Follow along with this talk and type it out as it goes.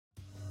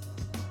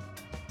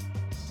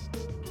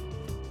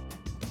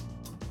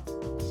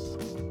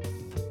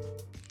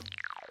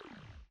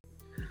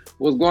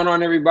What's going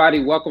on,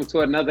 everybody? Welcome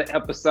to another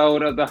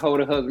episode of the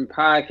Hold a Husband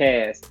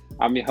podcast.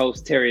 I'm your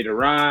host, Terry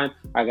Duran.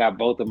 I got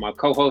both of my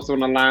co-hosts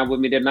on the line with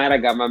me tonight. I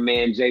got my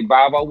man, Jay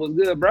Bobo. What's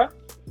good, bro?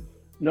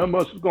 Not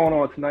much is going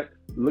on tonight.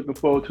 Looking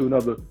forward to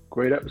another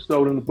great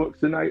episode in the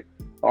books tonight.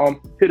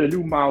 Hit a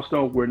new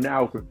milestone. We're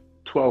now over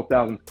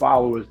 12,000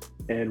 followers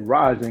and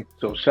rising.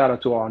 So shout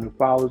out to all our new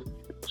followers.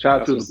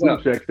 Shout out to the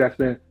Blue Checks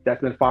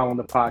that's been following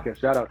the podcast.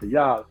 Shout out to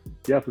y'all.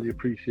 Definitely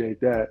appreciate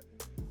that.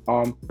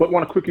 But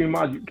want to quickly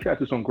remind you, you can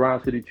catch us on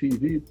Grind City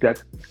TV.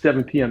 That's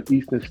 7 p.m.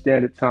 Eastern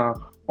Standard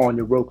Time on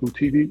your Roku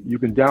TV. You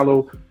can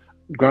download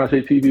Grind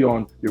City TV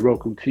on your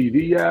Roku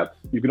TV app.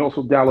 You can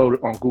also download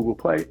it on Google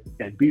Play.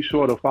 And be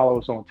sure to follow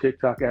us on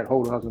TikTok at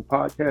Hold a Husband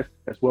Podcast,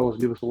 as well as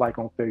give us a like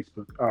on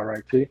Facebook. All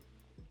right, T.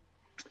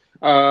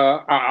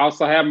 I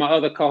also have my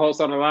other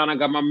co-host on the line. I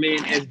got my man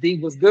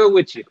SD. What's good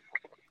with you?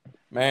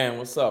 Man,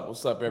 what's up?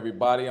 What's up,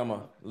 everybody? I'm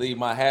going to leave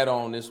my hat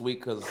on this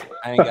week because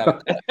I ain't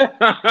got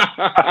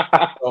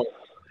a so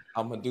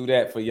I'm going to do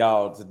that for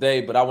y'all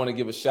today. But I want to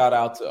give a shout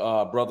out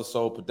to Brother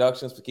Soul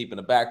Productions for keeping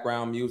the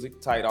background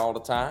music tight all the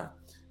time.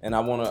 And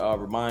I want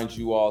to remind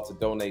you all to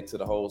donate to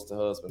the Hold a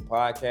Husband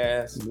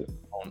podcast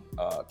on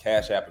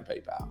Cash App and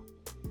PayPal.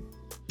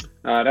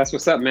 That's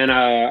what's up, man.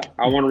 I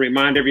want to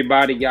remind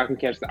everybody, y'all can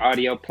catch the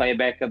audio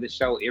playback of the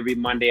show every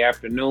Monday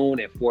afternoon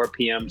at 4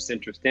 p.m.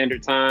 Central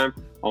Standard Time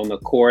on the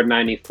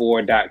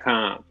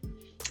core94.com.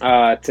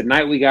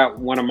 Tonight, we got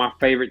one of my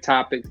favorite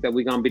topics that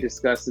we're going to be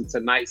discussing.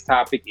 Tonight's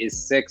topic is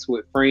sex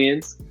with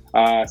friends.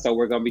 So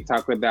we're going to be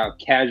talking about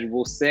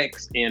casual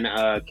sex and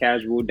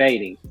casual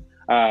dating.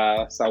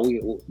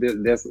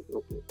 This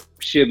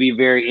should be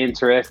very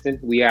interesting.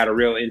 We got a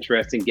real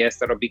interesting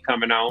guest that'll be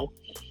coming on.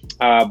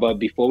 But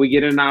before we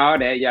get into all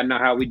that, y'all know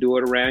how we do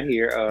it around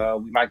here.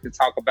 We like to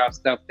talk about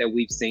stuff that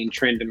we've seen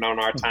trending on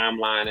our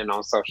timeline and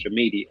on social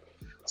media.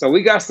 So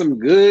we got some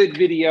good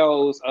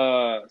videos,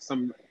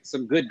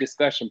 some good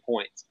discussion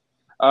points.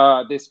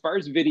 This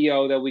first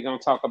video that we're going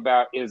to talk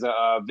about is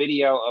a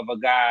video of a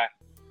guy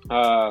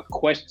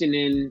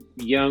questioning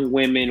young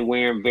women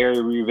wearing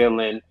very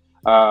revealing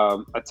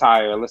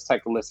attire. Let's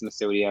take a listen to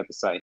see what he had to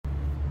say.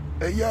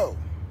 Hey, yo.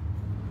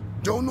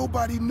 Don't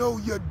nobody know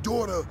your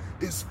daughter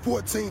is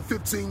 14,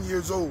 15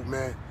 years old,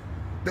 man.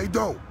 They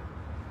don't.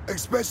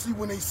 Especially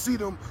when they see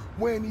them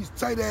wearing these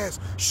tight-ass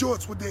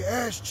shorts with their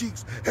ass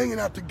cheeks hanging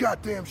out the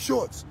goddamn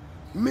shorts.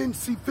 Men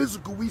see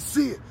physical, we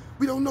see it.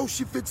 We don't know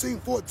she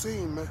 15,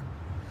 14, man.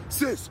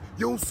 Sis,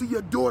 you don't see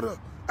your daughter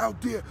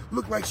out there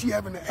look like she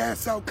having an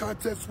ass-out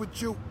contest with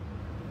you?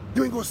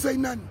 You ain't gonna say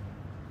nothing?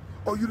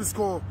 Or you just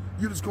gonna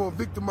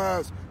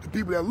victimize the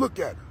people that look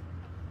at her?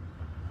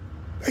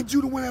 Ain't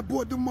you the one that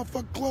bought them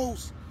motherfucking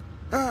clothes?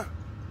 Huh?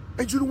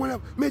 Ain't you the one that...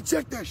 Man,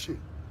 check that shit.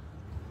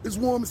 It's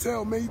warm as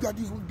hell, man. You got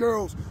these little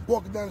girls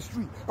walking down the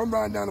street. I'm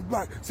riding down the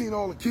block, seeing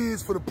all the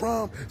kids for the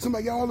prom.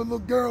 Somebody got all the little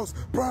girls'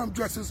 prom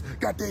dresses,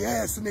 got their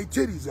ass and their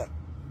titties out.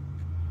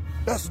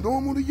 That's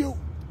normal to you?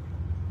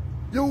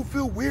 You don't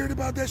feel weird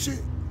about that shit?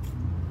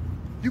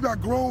 You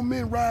got grown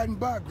men riding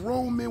by,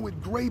 grown men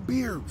with gray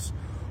beards,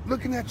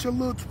 looking at your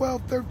little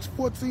 12, 13,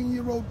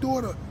 14-year-old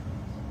daughter.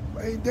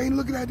 They ain't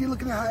looking at you,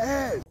 looking at her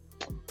ass.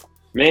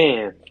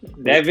 Man,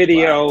 that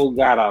video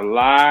got a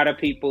lot of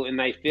people in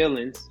their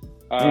feelings,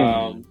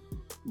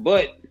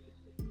 but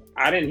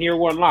I didn't hear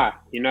one lie.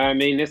 You know what I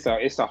mean? It's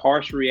a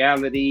harsh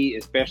reality,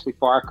 especially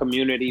for our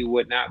community and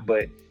whatnot.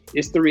 But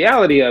it's the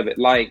reality of it.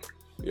 Like,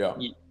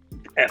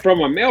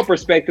 from a male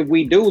perspective,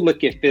 we do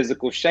look at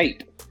physical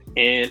shape,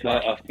 and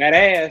a fat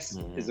ass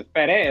is a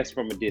fat ass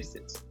from a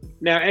distance.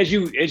 Now, as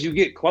you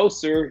get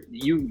closer,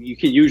 you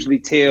can usually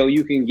tell.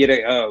 You can get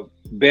a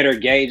better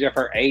gauge of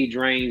her age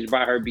range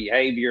by her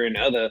behavior and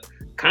other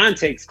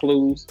context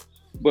clues.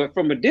 But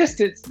from a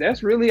distance,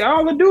 that's really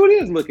all the dude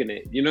is looking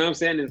at. You know what I'm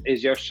saying?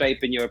 Is your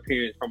shape and your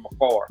appearance from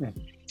afar.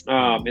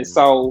 And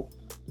so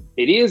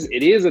it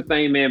is a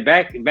thing, man.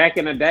 Back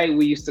in the day,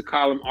 we used to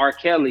call them R.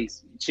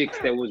 Kelly's, chicks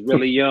that was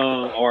really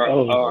young or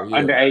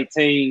under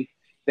 18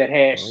 that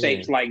had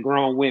shapes like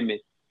grown women.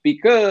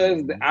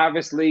 Because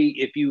obviously,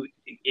 if you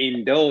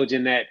indulge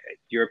in that,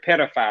 you're a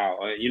pedophile,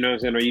 or, you know what I'm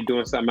saying, or you're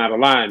doing something out of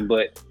line.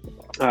 But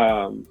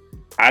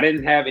I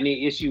didn't have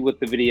any issue with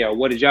the video.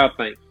 What did y'all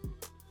think?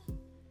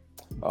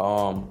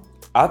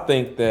 I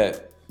think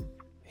that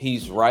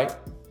he's right.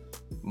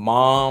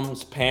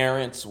 Moms,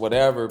 parents,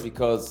 whatever,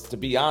 because to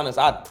be honest,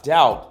 I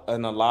doubt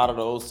in a lot of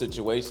those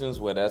situations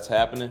where that's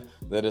happening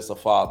that it's a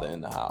father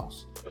in the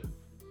house.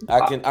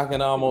 I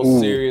can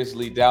almost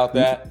seriously doubt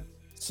that.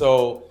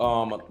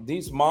 So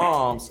these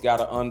moms got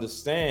to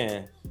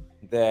understand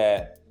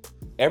that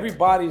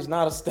everybody's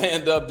not a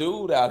stand-up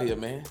dude out here,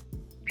 man.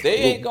 They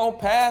ain't gonna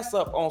pass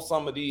up on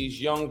some of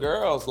these young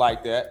girls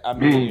like that. I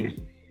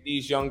mean,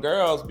 these young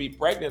girls be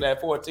pregnant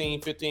at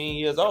 14, 15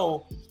 years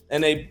old,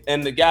 and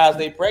the guys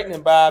they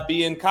pregnant by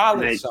be in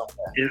college somewhere.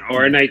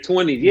 Or in their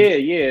 20s.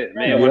 Yeah,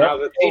 man. When I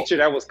was a teacher,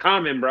 that was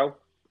common, bro.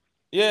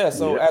 Yeah,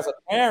 so as a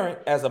parent,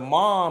 as a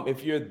mom,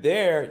 if you're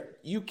there,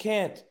 you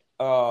can't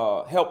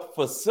help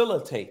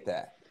facilitate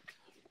that.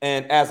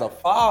 And as a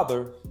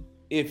father,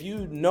 if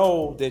you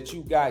know that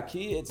you got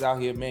kids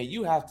out here, man,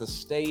 you have to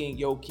stay in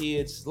your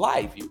kids'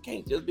 life. You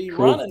can't just be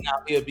running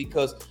out here,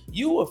 because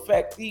you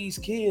affect these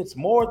kids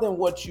more than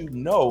what you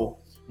know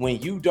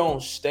when you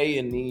don't stay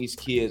in these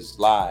kids'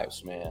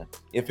 lives, man.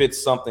 If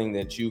it's something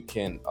that you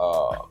can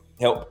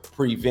help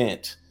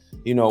prevent,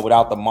 you know,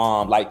 without the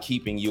mom like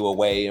keeping you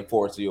away and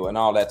forcing you and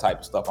all that type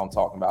of stuff I'm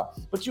talking about.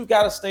 But you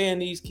got to stay in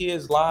these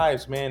kids'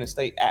 lives, man, and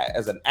stay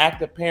as an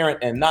active parent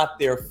and not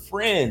their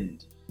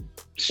friend.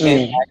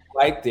 And act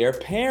like their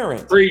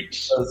parent.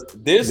 Preach.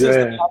 This is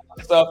the type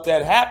of stuff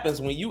that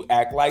happens when you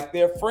act like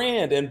their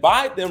friend and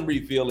buy them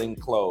revealing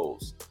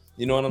clothes.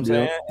 You know what I'm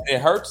saying? It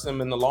hurts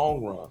them in the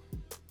long run.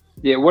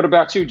 Yeah. What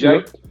about you,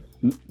 Jake?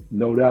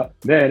 No doubt,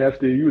 man.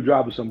 That's you were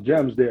dropping some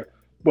gems there.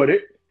 But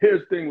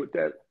here's the thing with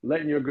that: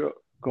 letting your girl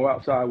go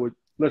outside with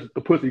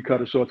the pussy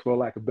cutter shorts, for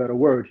lack of a better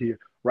word here,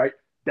 right?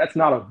 That's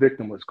not a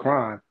victimless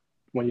crime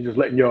when you're just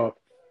letting your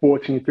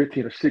 14,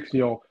 15, or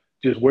 16-year-old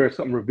just wear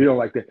something revealing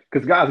like that.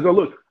 Because guys go,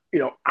 look, you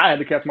know, I had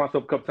to catch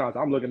myself a couple times.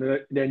 I'm looking at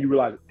it, and then you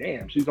realize,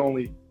 damn, she's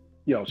only,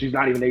 you know, she's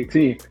not even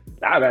 18.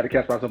 I've had to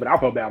catch myself, and I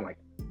felt bad. I'm like,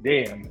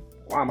 damn,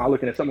 why am I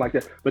looking at something like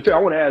that? But I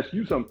want to ask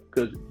you something,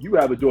 because you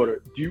have a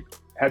daughter.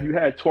 Have you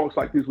had talks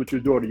like this with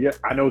your daughter yet?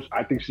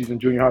 I think she's in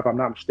junior high, if I'm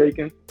not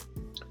mistaken.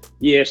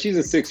 Yeah, she's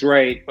in 6th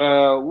grade.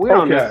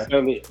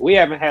 We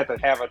haven't had to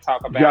have a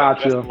talk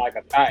about dressing like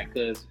a thought,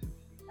 because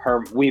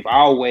we've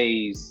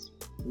always,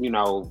 you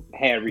know,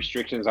 had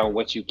restrictions on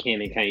what you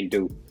can and can't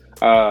do.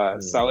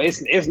 So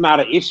it's not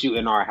an issue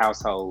in our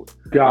household.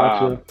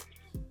 Gotcha.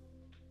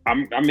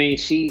 I mean,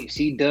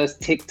 she does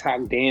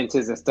TikTok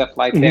dances and stuff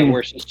like that,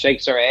 where she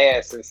shakes her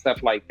ass and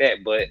stuff like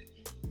that. But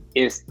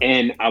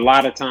and a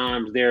lot of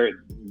times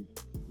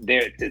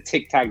the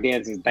TikTok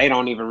dances, they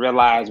don't even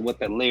realize what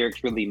the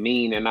lyrics really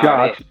mean and all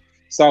that.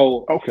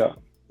 So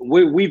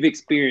we've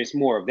experienced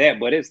more of that,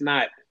 but it's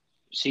not.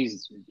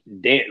 She's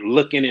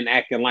looking and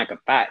acting like a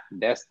thought.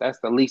 That's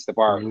the least of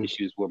our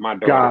issues with my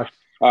daughter.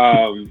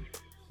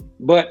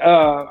 But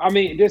I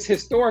mean, just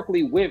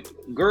historically with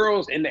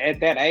girls at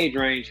that age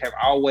range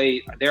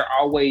they're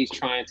always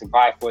trying to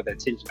vie for the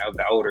attention of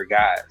the older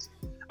guys.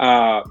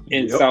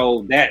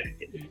 So that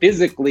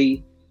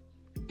physically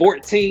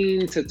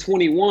 14 to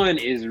 21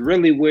 is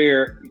really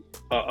where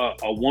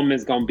a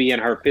woman's going to be in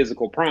her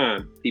physical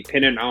prime,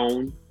 depending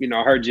on, you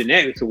know, her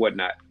genetics or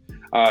whatnot.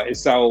 And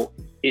so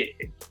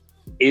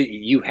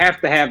you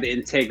have to have the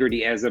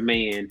integrity as a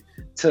man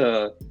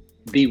to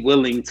be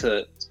willing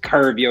to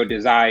curb your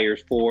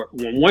desires for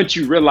once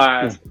you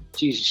realize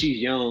she's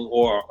young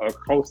or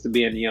close to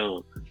being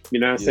young. You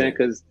know what I'm saying?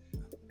 Because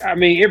I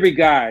mean, every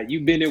guy,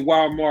 you've been in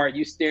Walmart,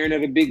 you staring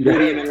at a big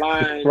booty in the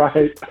line,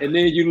 right? And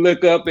then you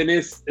look up and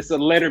it's a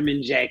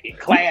Letterman jacket,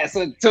 class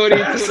of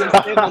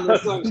 2027 or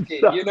some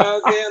shit. You know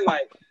what I'm saying?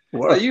 Like,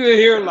 so you in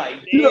here like,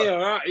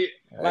 damn,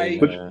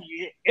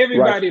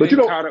 everybody been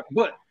caught up.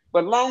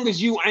 But long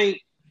as you ain't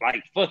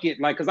like, fuck it,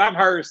 like, cause I've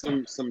heard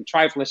some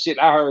trifling shit.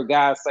 I heard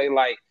guys say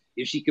like,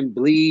 if she can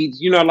bleed,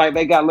 you know, like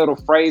they got little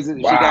phrases. If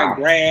she got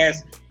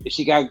grass, if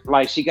she got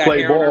play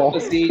hair on her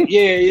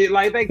pussy,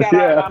 like they got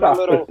a lot of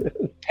little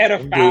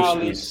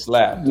pedophile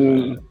slap.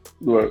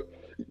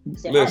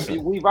 So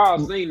we've all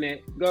seen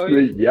that. Go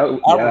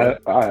ahead.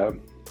 I have.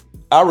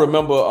 I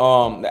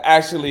remember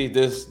actually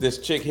this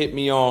chick hit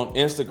me on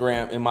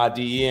Instagram in my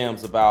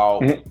DMs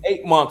about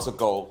 8 months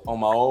ago on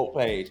my old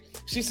page.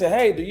 She said,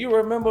 "Hey, do you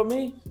remember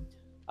me?"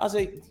 I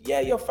said,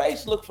 "Yeah, your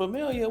face looked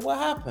familiar. What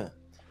happened?"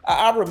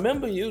 I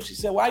remember you. She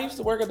said, "Well, I used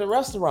to work at the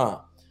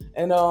restaurant.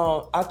 And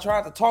I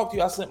tried to talk to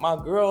you. I sent my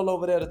girl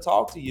over there to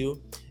talk to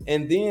you.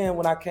 And then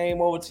when I came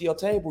over to your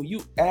table,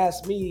 you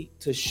asked me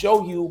to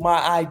show you my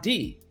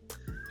ID."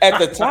 At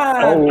the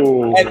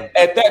time,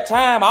 at that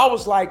time, I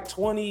was like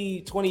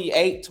 20,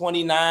 28,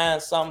 29,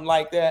 something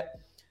like that.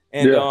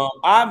 And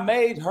I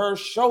made her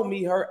show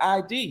me her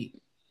ID.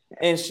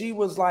 And she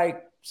was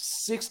like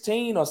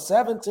 16 or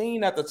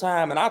 17 at the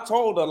time, and I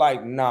told her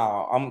like,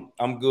 "Nah,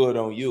 I'm good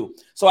on you."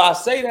 So I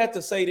say that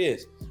to say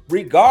this: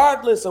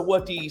 regardless of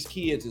what these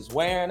kids is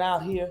wearing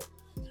out here,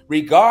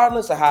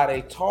 regardless of how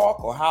they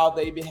talk or how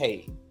they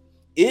behave,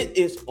 it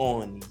is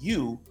on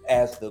you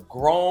as the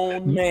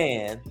grown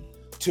man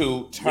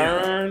to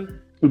turn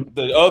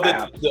the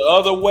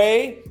other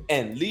way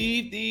and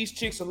leave these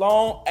chicks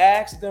alone.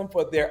 Ask them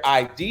for their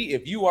ID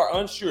if you are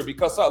unsure,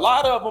 because a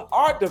lot of them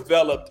are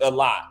developed a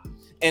lot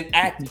and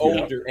act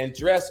older and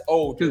dress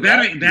older. Because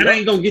that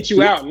ain't gonna get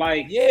you out.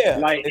 Like,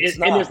 and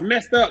it's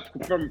messed up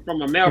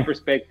from a male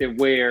perspective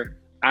where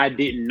I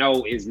didn't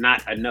know is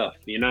not enough.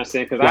 You know what I'm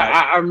saying? Because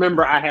I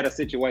remember I had a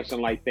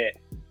situation like that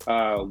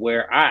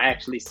where I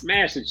actually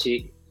smashed a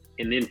chick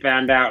and then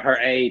found out her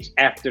age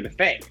after the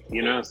fact.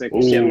 You know what I'm saying?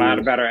 Because she had lied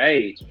about her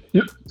age.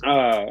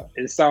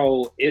 And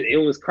so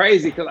it was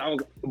crazy because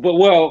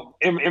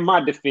in my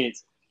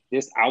defense,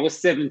 I was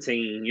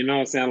 17, you know what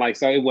I'm saying? Like,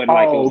 so it wasn't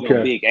like it was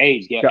no big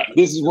age gap.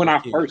 This is when I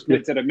first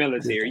went to the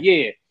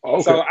military.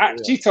 So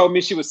she told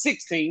me she was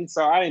 16,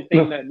 so I didn't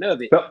think nothing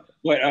of it.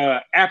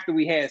 But after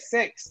we had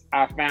sex,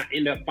 I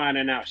ended up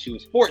finding out she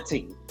was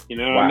 14. You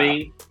know what I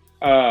mean?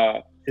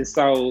 And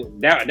so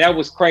that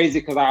was crazy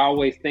because I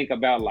always think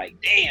about like,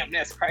 damn,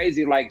 that's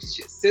crazy. Like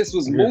sis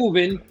was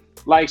moving,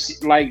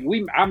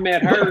 I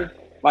met her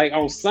like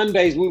on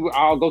Sundays. We would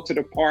all go to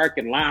the park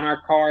and line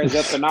our cars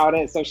up and all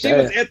that. So she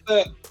was at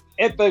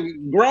the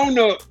grown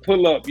up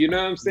pull up. You know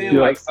what I'm saying?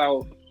 Yeah. Like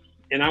so,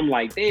 and I'm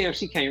like, damn,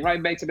 she came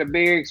right back to the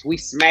barracks. We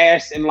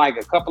smashed in like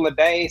a couple of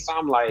days. So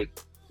I'm like,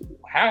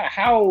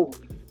 how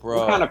Bro.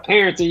 What kind of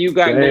parenting you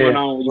got going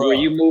on where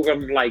you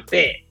moving like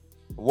that?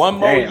 One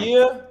more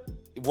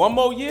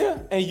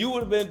year, and you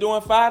would have been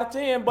doing 5 to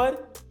 10, buddy.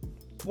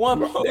 One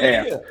more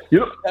year.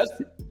 You know,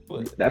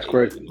 that's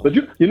crazy. But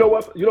you know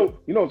what? You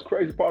know what's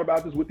crazy part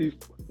about this with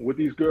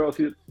these girls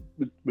here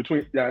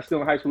between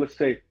still in high school, let's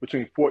say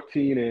between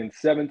 14 and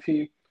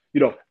 17, you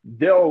know,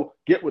 they'll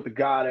get with the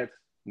guy that's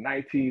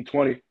 19,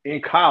 20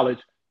 in college.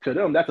 To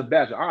them, that's a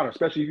badge of honor,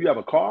 especially if you have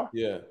a car.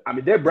 Yeah. I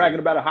mean, they're bragging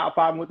about it,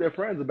 high-fiving with their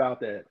friends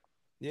about that.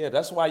 Yeah,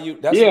 that's why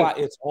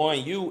it's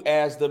on you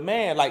as the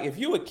man. Like if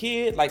you a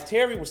kid, like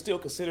Terry was still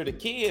considered a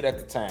kid at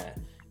the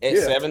time. At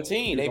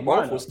 17, they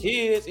both was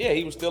kids. Yeah,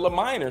 he was still a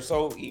minor,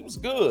 so he was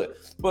good.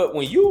 But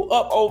when you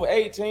up over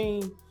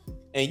 18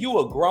 and you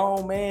a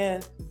grown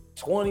man,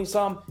 20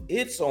 something,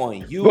 it's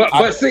on you.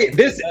 But see,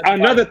 this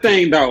another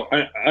thing though.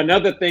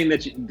 Another thing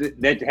that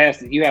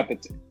you have to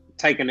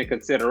take into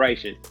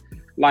consideration.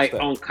 Like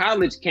on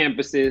college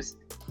campuses,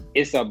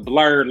 it's a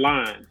blurred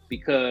line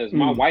because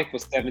my wife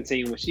was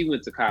 17 when she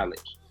went to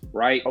college,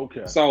 right?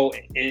 Okay. So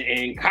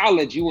in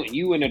college, you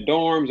in the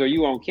dorms or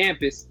you on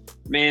campus,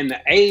 man, the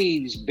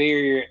age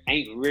barrier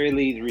ain't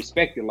really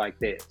respected like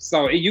that.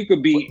 So you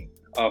could be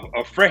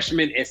a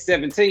freshman at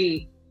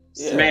 17,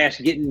 smash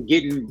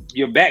getting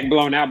your back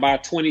blown out by a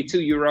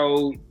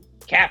 22-year-old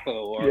Kappa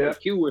or a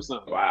Q or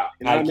something. Wow.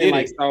 You know what I mean?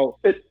 Like, so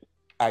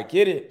I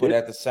get it, but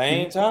at the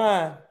same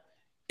time,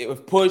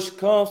 if push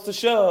comes to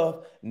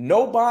shove,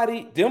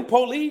 them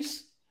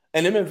police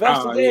and them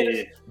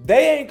investigators,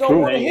 they ain't gonna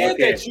want to hear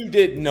that you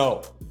didn't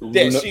know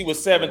that she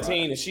was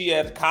 17 and she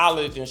at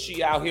college and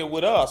she out here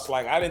with us.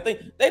 Like I didn't think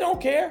they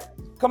don't care.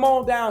 Come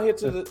on down here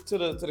to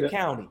the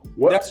county.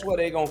 That's where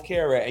they gonna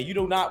care at, and you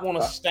do not want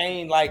to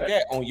stain like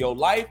that on your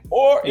life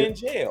or in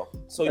jail.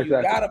 So you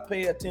gotta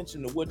pay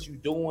attention to what you're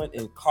doing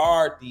and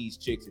card these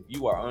chicks if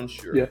you are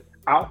unsure. Yeah,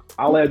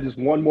 I'll add just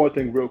one more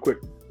thing real quick.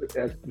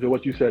 As to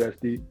what you said,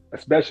 SD,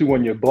 especially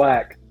when you're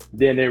black,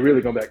 then they're really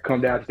gonna come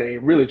down.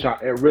 They're really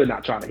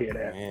not trying to hear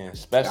that. Man,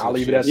 especially I'll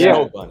leave it at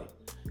Snow Bunny.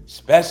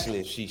 Especially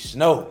if she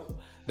Snow.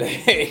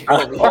 They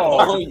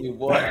gonna you,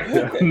 boy.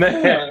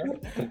 Man.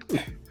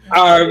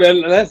 All right,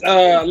 man.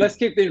 Let's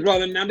keep things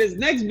rolling. Now, this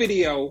next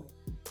video,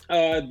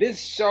 this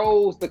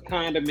shows the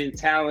kind of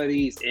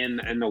mentalities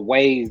and the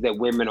ways that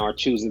women are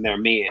choosing their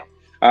men.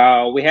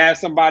 We have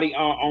somebody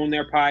on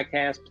their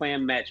podcast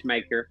playing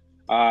matchmaker.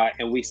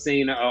 And we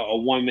seen a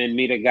woman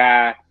meet a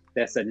guy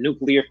that's a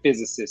nuclear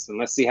physicist, and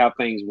let's see how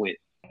things went.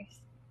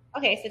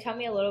 Okay, so tell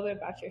me a little bit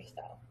about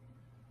yourself.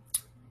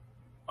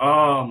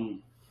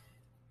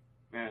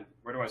 Man,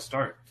 where do I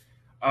start?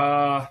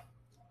 I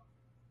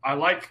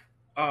like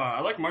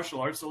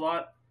martial arts a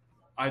lot.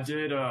 I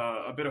did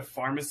a bit of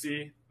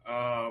pharmacy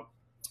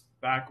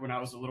back when I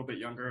was a little bit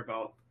younger,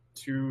 about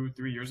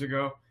 2-3 years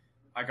ago.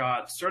 I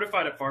got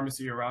certified at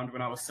pharmacy around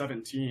when I was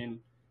 17.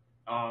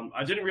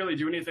 I didn't really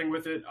do anything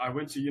with it. I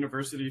went to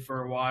university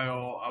for a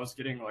while. I was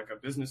getting like a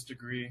business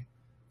degree.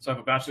 So I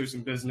have a bachelor's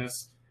in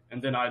business. And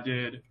then I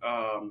did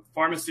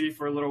pharmacy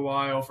for a little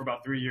while, for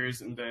about 3 years,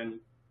 and then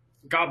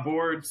got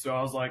bored. So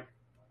I was like,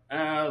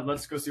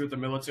 let's go see what the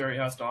military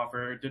has to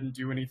offer. Didn't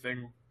do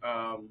anything.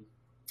 I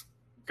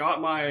did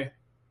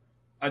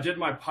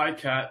my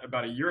PICAT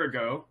about a year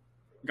ago.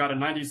 Got a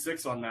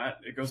 96 on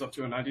that. It goes up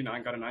to a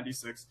 99, got a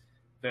 96.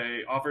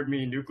 They offered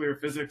me nuclear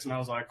physics, and I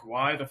was like,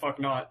 why the fuck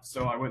not?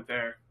 So I went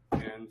there,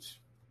 and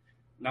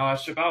now I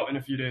ship out in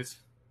a few days.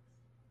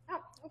 Oh,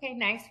 okay,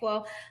 nice.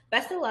 Well,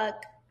 best of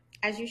luck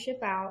as you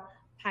ship out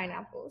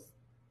pineapples.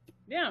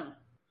 Damn.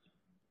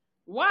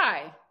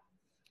 Why?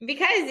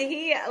 Because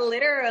he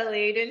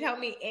literally didn't tell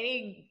me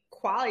any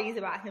qualities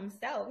about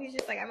himself. He's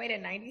just like, I made a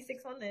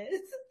 96 on this.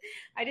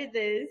 I did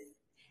this.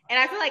 And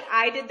I feel like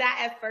I did that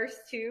at first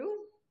too.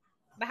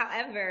 But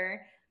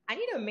however, I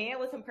need a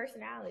man with some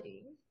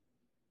personality.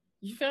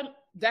 You felt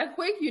that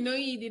quick? You know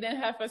you didn't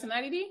have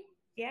personality?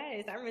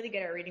 Yes, I'm really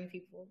good at reading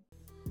people.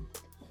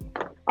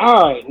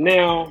 All right,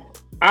 now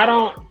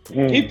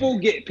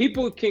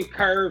people can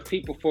curve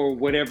people for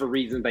whatever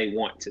reason they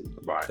want to.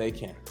 Right. They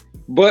can.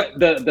 But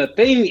the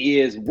thing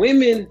is,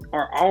 women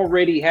are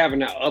already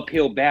having an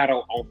uphill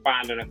battle on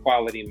finding a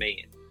quality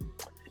man.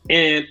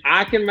 And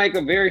I can make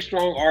a very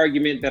strong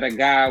argument that a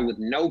guy with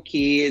no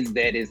kids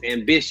that is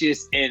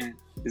ambitious and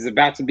is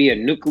about to be a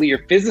nuclear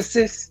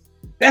physicist,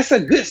 that's a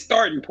good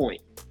starting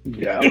point.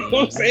 Yeah. You know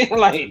what I'm saying?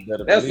 Like,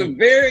 that's a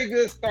very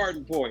good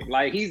starting point.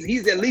 Like,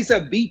 he's at least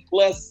a B+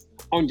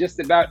 on just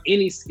about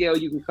any scale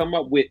you can come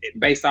up with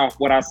based off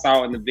what I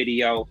saw in the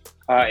video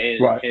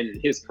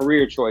and his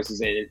career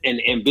choices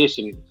and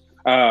ambition.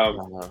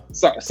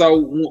 So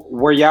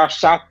were y'all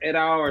shocked at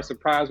all or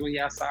surprised when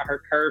y'all saw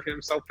her curve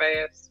him so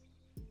fast?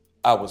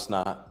 I was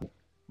not.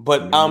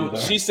 But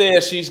she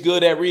says she's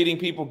good at reading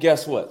people.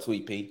 Guess what,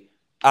 Sweet Pea?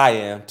 I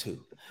am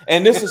too.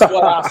 And this is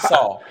what I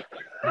saw.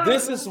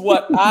 This is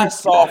what I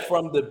saw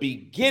from the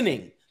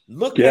beginning.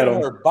 Look at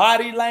her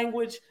body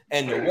language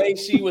and the way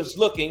she was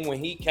looking when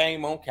he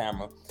came on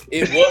camera.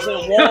 It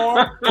wasn't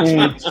warm.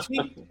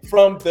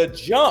 From the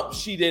jump,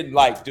 she didn't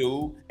like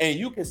dude. And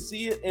you can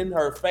see it in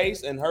her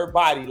face and her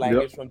body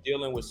language from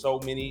dealing with so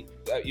many,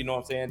 you know what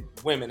I'm saying,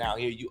 women out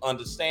here. You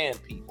understand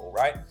people,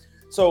 right?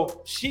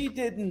 So she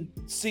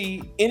didn't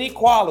see any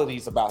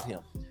qualities about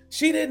him.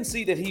 She didn't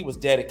see that he was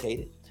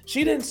dedicated.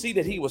 She didn't see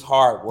that he was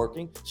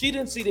hardworking. She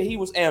didn't see that he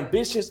was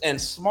ambitious and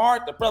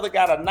smart. The brother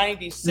got a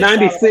 96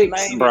 out of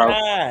 99. Bro.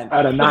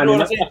 Out of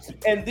 99.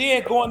 And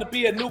then going to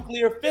be a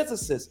nuclear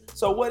physicist.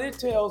 So what it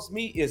tells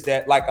me is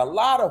that, like a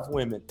lot of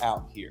women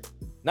out here,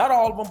 not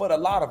all of them, but a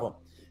lot of them,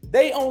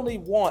 they only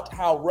want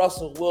how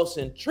Russell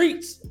Wilson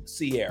treats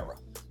Ciara.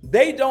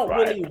 They don't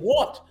really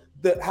want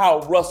how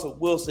Russell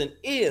Wilson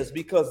is,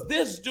 because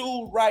this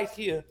dude right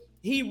here,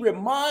 he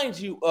reminds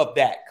you of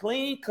that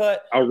clean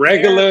cut, a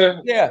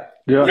regular,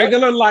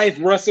 regular life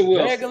Russell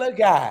Wilson, regular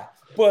guy,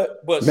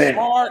 but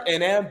smart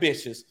and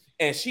ambitious.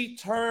 And she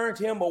turned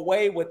him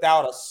away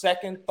without a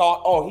second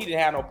thought. Oh, he didn't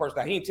have no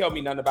personality. He didn't tell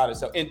me nothing about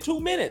himself. In 2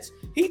 minutes,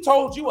 he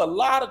told you a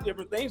lot of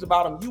different things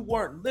about him. You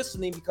weren't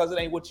listening because it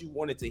ain't what you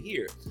wanted to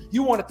hear.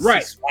 You wanted to see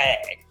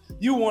swag.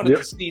 You wanted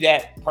to see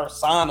that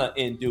persona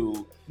in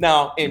dude.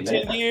 Now, in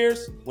 10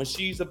 years,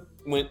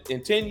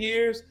 in 10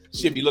 years,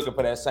 she'll be looking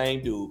for that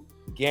same dude.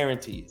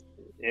 Guaranteed.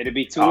 It'll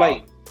be too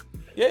late.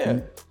 Yeah.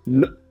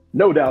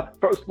 No doubt.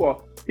 First of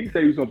all, he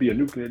said he was going to be a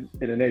nuclear in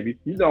the Navy.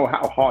 You know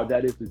how hard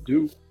that is to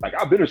do. Like,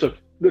 I've been there. So,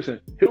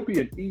 listen, he'll be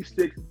an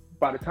E6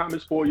 by the time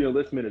his 4-year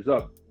enlistment is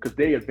up, because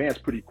they advance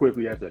pretty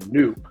quickly as a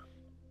nuke.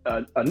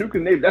 A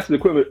nuclear Navy, that's the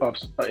equivalent of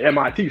an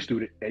MIT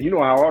student. And you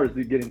know how hard it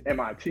is to get an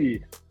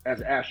MIT as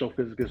an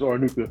astrophysicist or a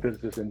nuclear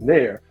physicist in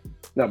there,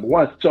 number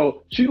one.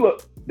 So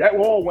that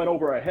all went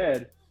over her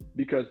head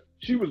because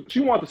she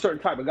wanted a certain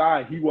type of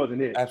guy. He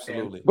wasn't it.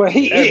 Absolutely. And, but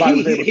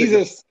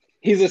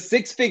he's a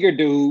six-figure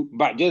dude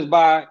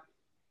by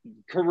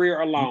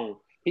career alone.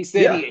 He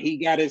said he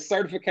got his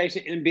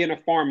certification in being a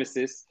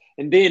pharmacist,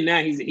 and then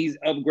now he's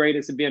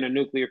upgraded to being a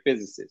nuclear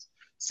physicist.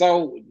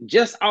 So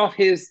just off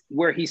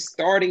where he's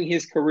starting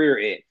his career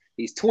at,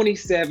 he's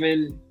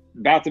 27,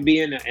 about to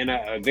be in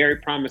a very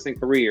promising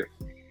career.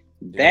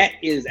 That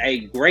is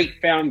a great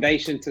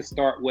foundation to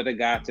start with a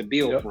guy to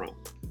build from.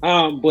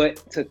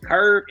 But to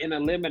curb and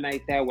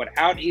eliminate that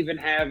without even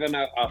having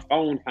a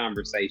phone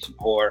conversation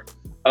or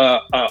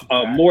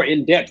a more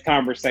in-depth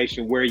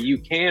conversation where you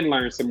can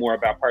learn some more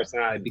about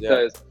personality,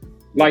 because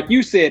like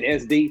you said,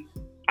 SD,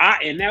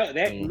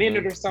 that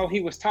minute or so he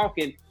was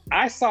talking,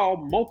 I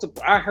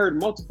heard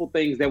multiple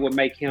things that would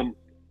make him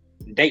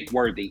date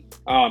worthy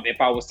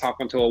if I was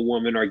talking to a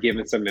woman or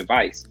giving some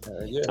advice.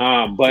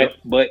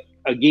 But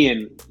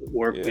again,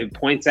 it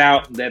points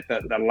out that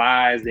the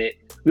lies that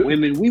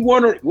women,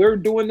 we're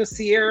doing the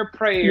Ciara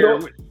prayer.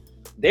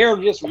 They're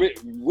just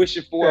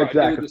wishing for a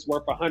dude that's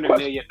worth $100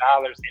 million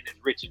and is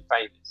rich and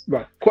famous.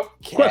 Right.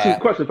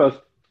 Question first.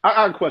 I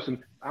have a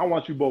question. I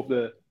want you both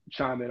to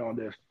chime in on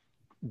this.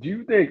 Do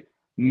you think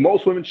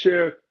most women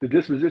share the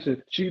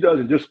disposition she does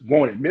and just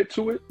won't admit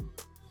to it?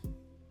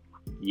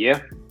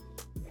 Yeah,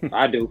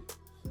 I do.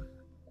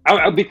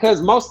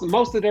 Because most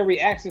of their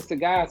reactions to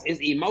guys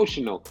is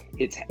emotional.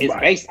 It's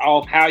based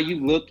off how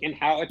you look and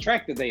how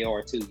attractive they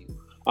are to you.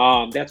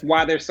 That's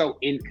why they're so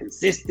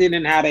inconsistent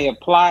in how they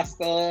apply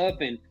stuff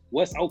and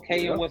what's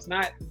okay and what's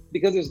not,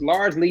 because it's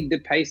largely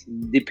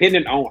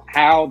dependent on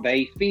how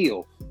they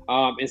feel.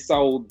 And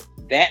so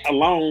that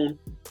alone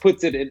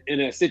puts it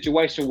in a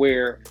situation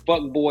where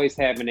fuck boys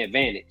have an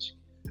advantage.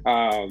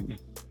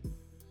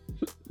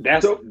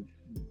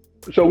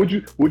 So would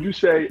you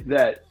say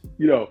that,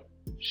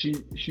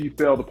 she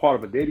failed a part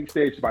of a dating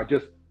stage by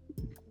just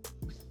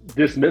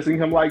dismissing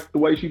him like the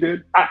way she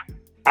did?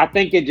 I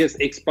think it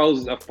just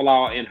exposes a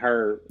flaw in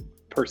her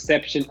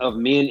perception of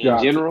men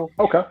in general,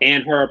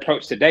 and her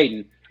approach to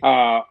dating.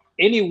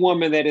 Any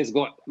woman that is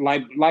going,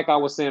 like I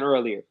was saying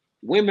earlier,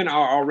 women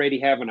are already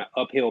having an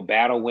uphill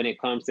battle when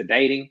it comes to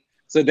dating,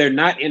 so they're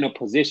not in a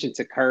position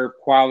to curve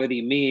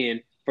quality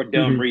men for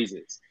dumb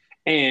reasons.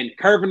 And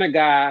curving a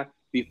guy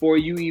before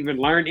you even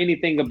learn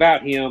anything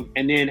about him,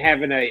 and then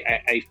having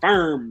a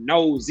firm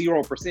no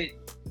 0%,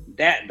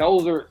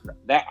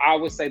 I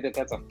would say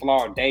that's a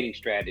flawed dating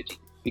strategy,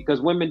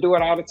 because women do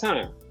it all the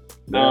time.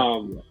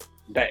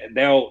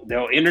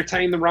 They'll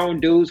entertain the wrong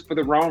dudes for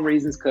the wrong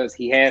reasons because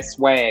he has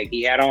swag,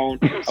 he had on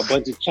a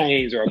bunch of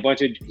chains, or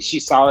she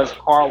saw his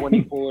car when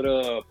he pulled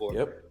up,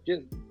 or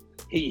just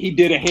he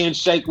did a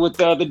handshake with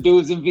the other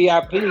dudes in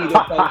VIP. You know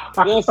what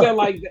I'm saying?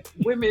 Like,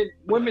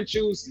 women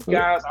choose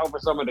guys over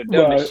some of the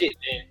dumbest shit,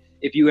 man.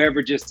 If you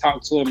ever just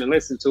talk to them and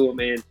listen to them,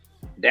 man,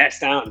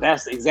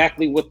 that's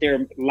exactly what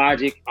their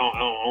logic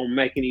on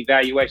making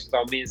evaluations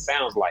on men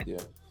sounds like.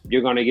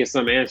 You're gonna get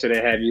some answer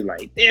that have you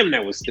like, damn,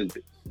 that was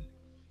stupid.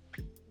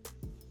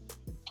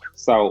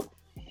 So,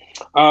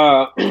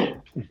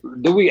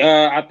 do we?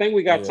 I think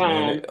we got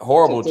time.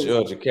 Horrible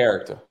judge of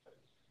character.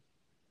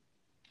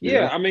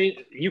 Yeah, I mean,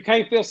 you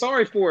can't feel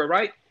sorry for it,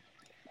 right?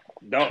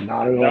 Not at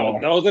all.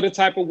 Those are the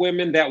type of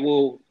women that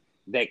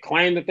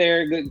claim that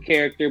they're a good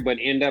character, but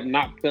end up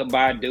knocked up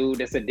by a dude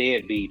that's a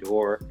deadbeat,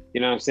 or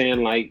you know what I'm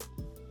saying? Like,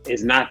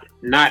 it's not.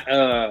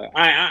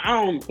 I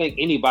don't think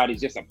anybody's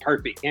just a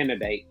perfect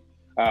candidate.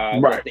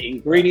 But the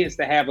ingredients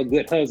to have a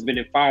good husband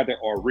and father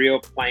are real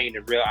plain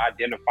and real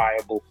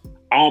identifiable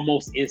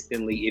almost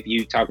instantly if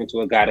you talking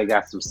to a guy that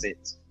got some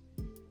sense.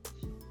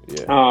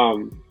 Yeah.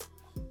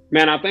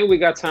 Man, I think we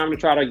got time to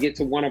try to get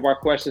to one of our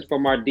questions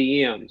from our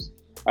DMs.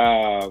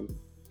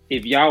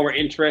 If y'all were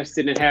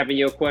interested in having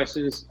your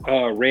questions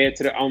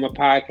read on the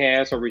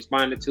podcast or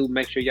responded to,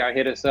 make sure y'all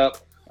hit us up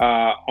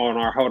on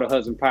our Hold a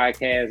Husband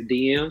podcast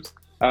DMs.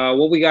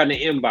 What we got in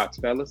the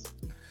inbox, fellas?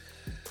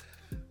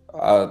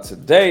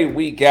 Today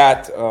we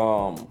got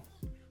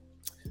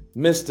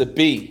Mr.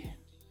 B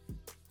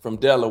from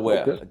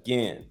Delaware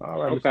again.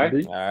 All right, Mr.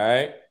 B. All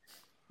right,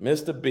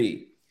 Mr.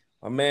 B.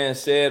 My man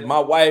said, my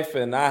wife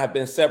and I have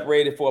been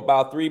separated for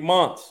about 3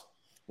 months.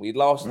 We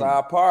lost our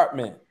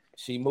apartment.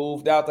 She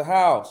moved out the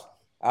house.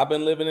 I've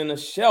been living in a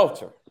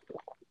shelter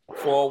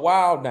for a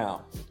while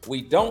now.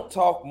 We don't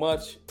talk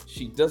much.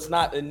 She does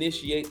not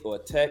initiate or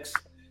text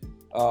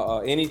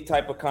any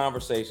type of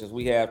conversations.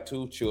 We have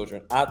 2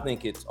 children. I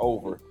think it's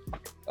over.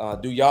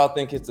 Do y'all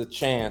think it's a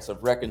chance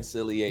of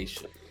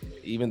reconciliation,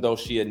 even though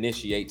she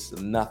initiates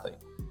nothing?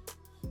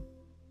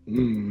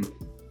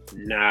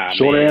 Nah.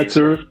 Short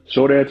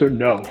answer,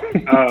 no.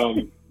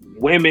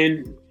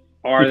 Women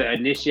are the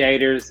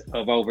initiators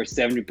of over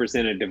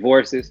 70% of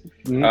divorces.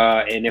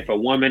 And if a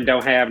woman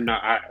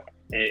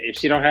if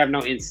she don't have no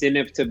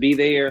incentive to be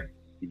there,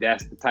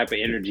 that's the type of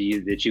energy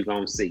that you're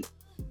gonna see.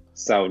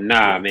 So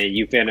man,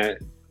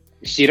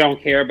 she don't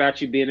care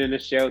about you being in a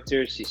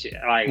shelter. She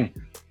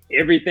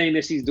everything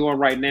that she's doing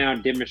right now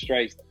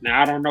demonstrates.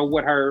 Now I don't know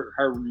what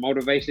her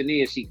motivation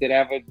is. She could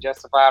have a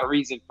justified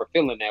reason for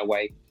feeling that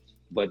way,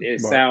 but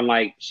it sounds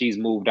like she's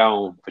moved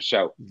on for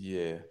sure.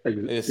 Yeah,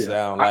 it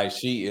sounds like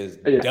she is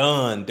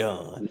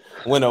done.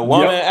 When a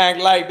woman act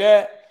like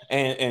that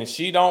and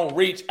she don't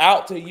reach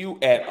out to you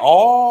at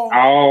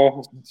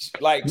all,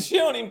 like she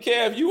don't even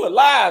care if you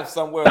alive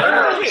somewhere.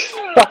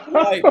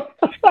 Like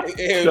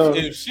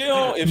if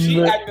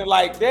she acting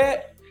like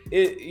that,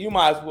 you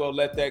might as well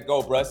let that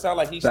go, bro. It sounds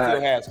like he still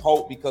has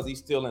hope because he's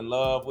still in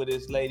love with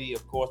his lady.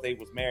 Of course, they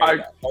was married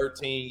about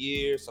 13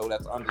 years, so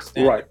that's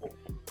understandable. Right.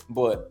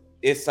 But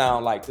it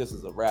sounds like this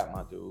is a wrap,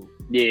 my dude.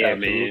 Yeah,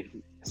 absolutely.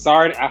 Man.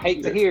 Sorry, I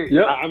hate to hear it.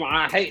 Yep.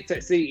 I hate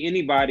to see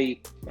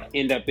anybody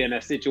end up in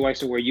a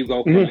situation where you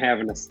go from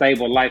having a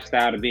stable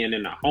lifestyle to being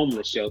in a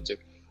homeless shelter.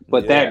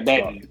 But that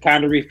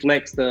kind of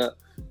reflects the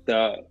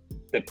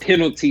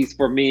penalties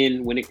for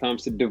men when it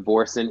comes to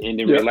divorce and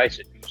ending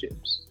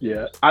relationships.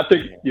 Yeah, I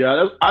think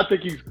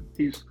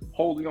he's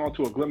holding on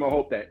to a glimmer of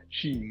hope that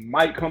she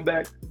might come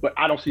back, but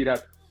I don't see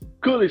that.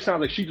 Clearly, it sounds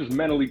like she just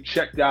mentally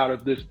checked out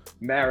of this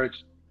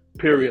marriage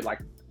period.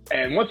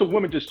 And once a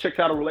woman just checks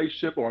out a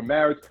relationship or a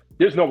marriage,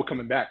 there's no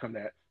coming back from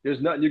that.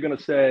 There's nothing you're gonna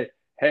say,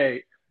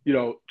 hey,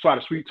 try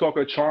to sweet talk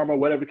her, charm her,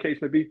 whatever the case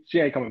may be. She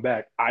ain't coming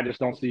back. I just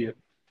don't see it.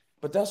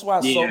 But that's why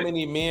so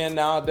many men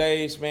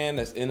nowadays, man,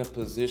 that's in a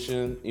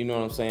position, you know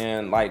what I'm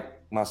saying,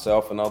 like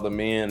myself and other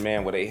men,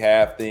 man, where they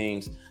have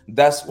things.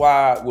 That's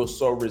why we're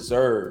so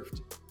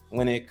reserved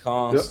when it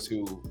comes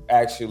to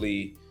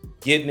actually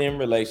getting in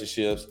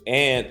relationships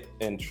and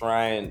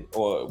trying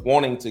or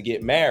wanting to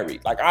get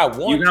married. Like I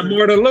want you got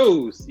more to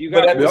lose.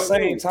 But at the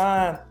same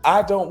time,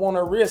 I don't want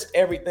to risk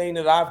everything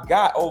that I've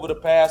got over the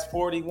past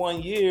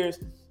 41 years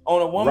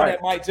on a woman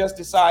that might just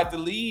decide to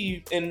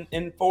leave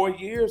in 4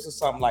 years or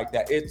something like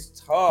that. It's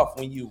tough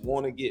when you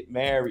want to get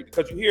married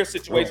because you hear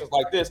situations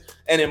like this.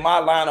 And in my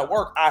line of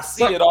work, I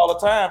see it all the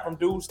time from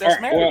dudes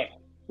that's married. Well,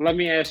 let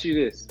me ask you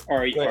this.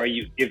 Are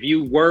you, if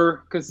you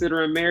were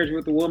considering marriage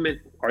with a woman,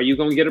 are you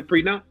going to get a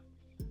prenup?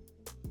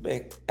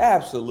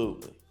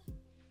 Absolutely.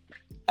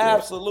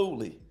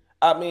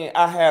 I mean,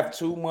 I have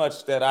too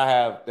much that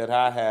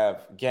I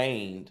have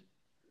gained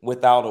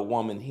without a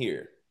woman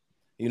here.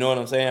 You know what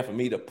I'm saying? For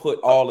me to put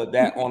all of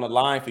that on the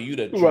line for you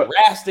to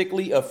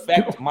drastically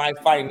affect my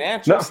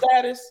financial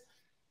status.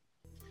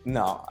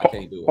 No, I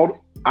can't do it. Hold on.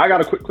 I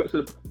got a quick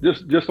question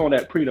just on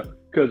that prenup,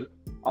 because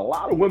a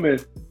lot of women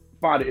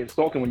find it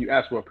insulting when you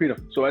ask for a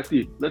prenup. So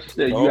SD, let's just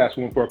say you ask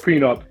woman for a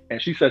prenup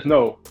and she says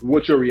no.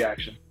 What's your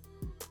reaction?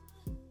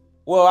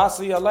 Well, I'll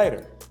see you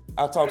later.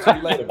 I'll talk to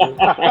you later, bro.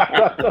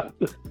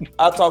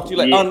 I'll talk to you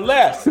later.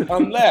 Unless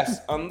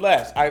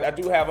I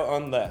do have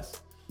an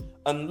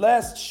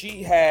unless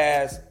she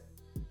has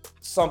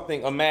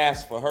something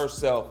amassed for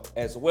herself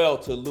as well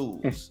to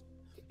lose.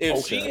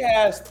 If she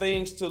has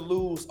things to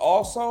lose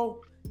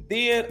also,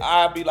 then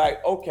I'll be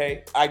like,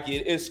 okay, I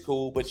get it, it's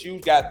cool, but you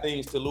got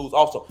things to lose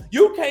also.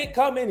 You can't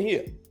come in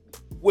here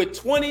with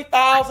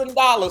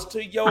 $20,000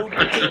 to your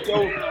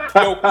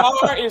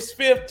car is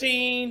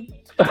 15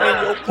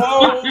 and your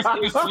clothes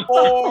is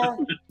 4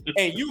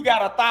 and you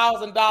got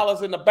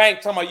 $1,000 in the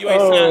bank talking about you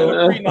ain't signing a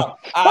prenup.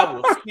 I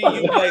will see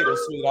you later,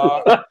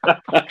 sweetheart.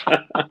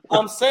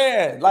 I'm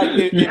saying, like,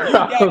 if you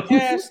got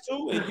cash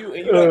too, and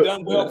you done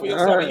done well for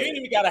yourself, you ain't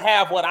even gotta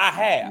have what I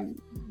have.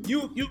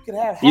 You can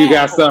have half You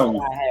got of something.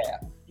 what I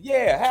have.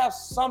 Yeah, have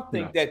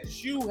something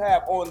that you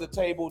have on the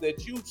table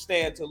that you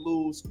stand to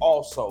lose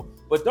also.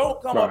 But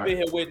don't come up in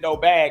here with no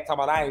bag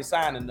talking about I ain't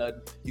signing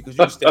nothing because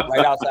you step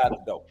right outside the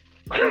door.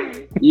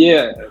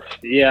 Yeah.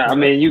 I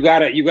mean, you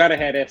gotta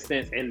have that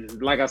sense,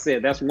 and like I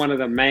said, that's one of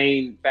the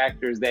main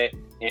factors that,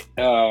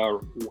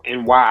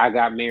 and why I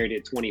got married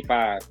at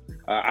 25.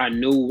 I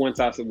knew once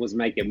I was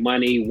making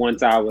money,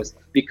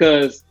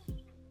 because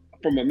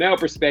from a male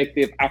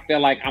perspective, I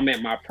feel like I'm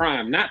at my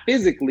prime, not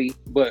physically,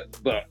 but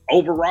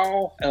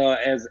overall,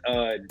 as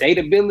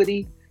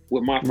dateability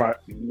with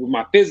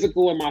my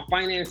physical and my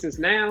finances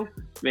now,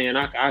 man,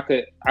 I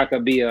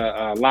could be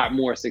a lot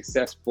more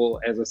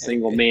successful as a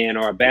single man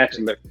or a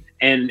bachelor,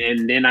 and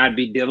then I'd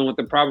be dealing with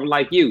the problem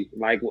like you,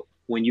 like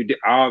when you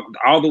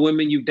all the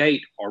women you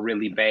date are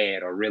really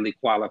bad or really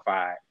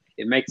qualified.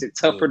 It makes it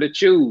tougher to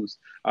choose.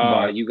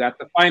 You got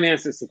the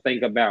finances to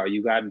think about.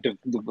 You got the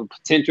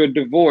potential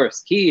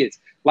divorce, kids.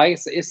 Like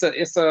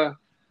it's a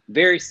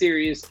very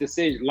serious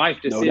decision, life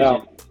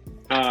decision.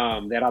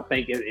 That I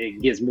think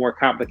it gets more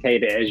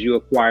complicated as you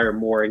acquire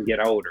more and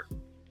get older.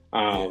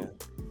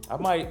 I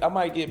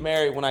might get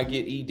married when I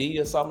get ED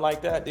or something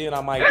like that. Then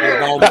I might get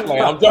no,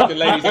 I'm joking,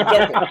 ladies.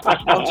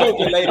 I'm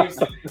joking, ladies.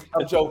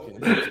 I'm joking.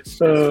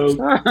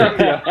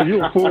 Yeah,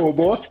 you a fool,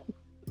 boy.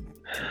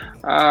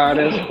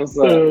 That's what's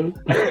up.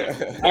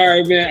 All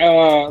right,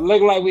 man.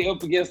 Look like we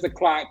up against the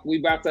clock. We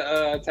about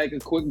to take a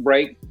quick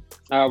break.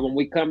 When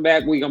we come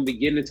back, we're gonna be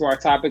getting into our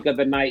topic of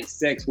the night: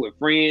 sex with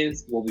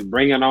friends. We'll be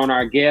bringing on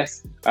our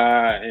guests,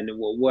 and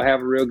we'll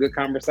have a real good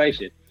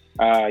conversation.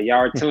 Y'all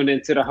are tuned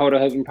into the Hold a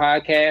Husband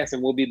podcast,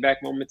 and we'll be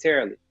back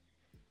momentarily.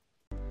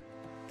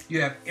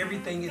 You have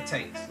everything it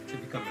takes to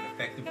become an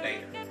effective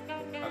dater.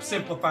 I've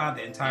simplified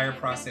the entire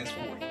process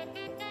for you.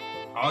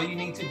 All you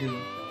need to do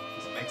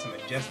is make some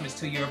adjustments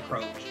to your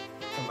approach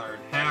to learn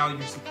how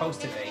you're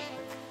supposed to date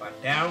by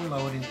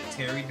downloading the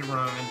Terry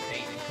Duran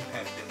Dating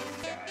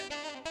Compatibility Guide.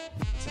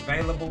 It's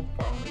available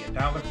for only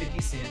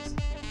 $1.50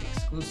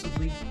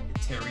 exclusively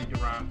at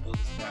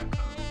terryduranbooks.com.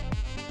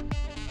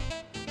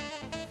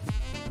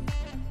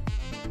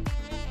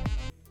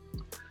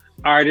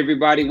 All right,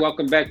 everybody,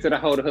 welcome back to the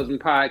Hold a Husband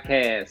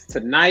podcast.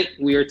 Tonight,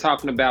 we are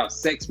talking about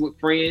sex with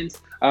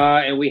friends,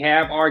 and we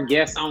have our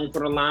guests on for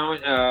the line.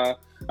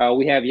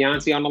 We have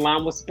Yancy on the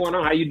line. What's going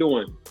on? How you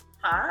doing?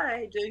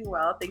 Hi, doing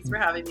well. Thanks for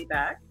having me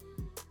back.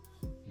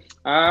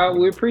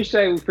 We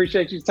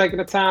appreciate you taking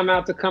the time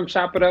out to come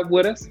chop it up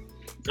with us.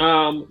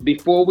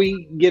 Before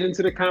we get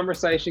into the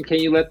conversation, can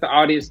you let the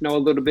audience know a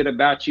little bit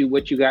about you,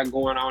 what you got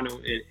going on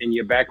in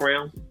your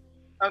background?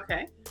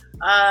 Okay.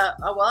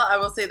 Well, I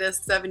will say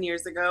this. 7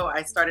 years ago,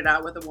 I started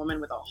out with a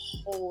woman with a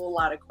whole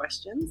lot of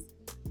questions.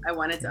 I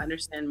wanted to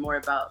understand more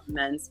about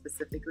men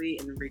specifically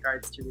in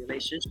regards to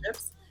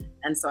relationships.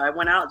 And so I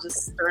went out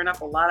just stirring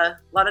up a lot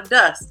of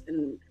dust,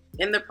 and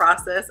in the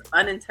process,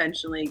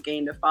 unintentionally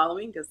gained a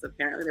following because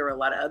apparently there were a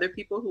lot of other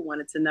people who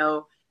wanted to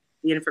know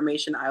the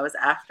information I was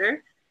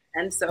after.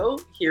 And so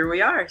here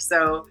we are.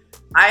 So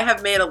I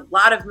have made a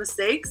lot of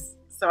mistakes.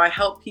 So I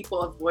help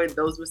people avoid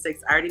those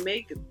mistakes I already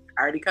made.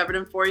 I already covered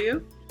them for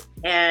you.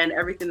 And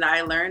everything that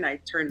I learned, I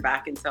turn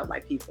back and tell my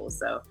people.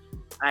 So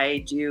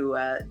I do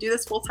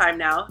this full time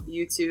now,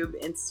 YouTube,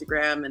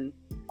 Instagram, and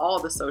all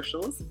the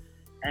socials.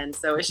 And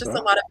so it's just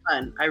a lot of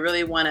fun. I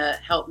really want to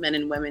help men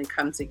and women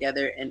come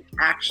together and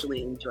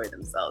actually enjoy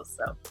themselves.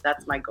 So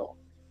that's my goal.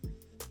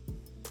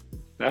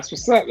 That's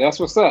what's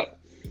up.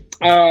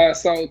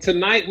 So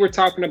tonight we're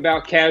talking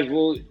about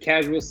casual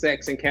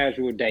sex and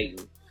casual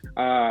dating.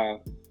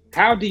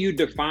 How do you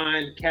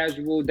define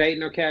casual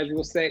dating or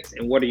casual sex,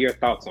 and what are your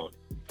thoughts on it?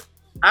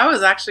 I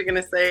was actually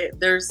going to say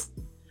there's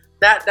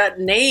that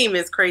name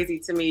is crazy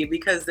to me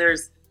because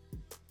there's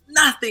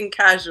nothing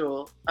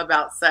casual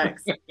about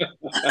sex.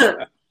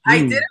 I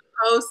did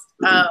a post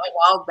a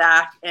while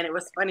back, and it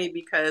was funny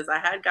because I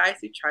had guys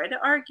who tried to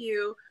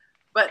argue,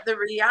 but the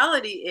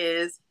reality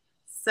is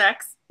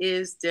sex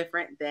is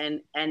different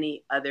than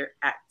any other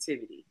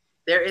activity.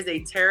 There is a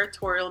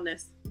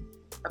territorialness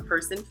a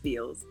person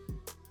feels.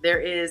 There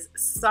is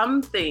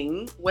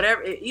something,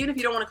 whatever, even if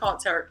you don't want to call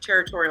it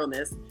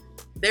territorialness,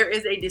 there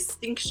is a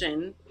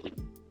distinction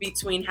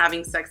between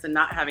having sex and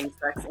not having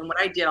sex. And what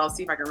I did, I'll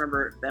see if I can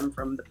remember them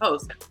from the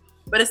post.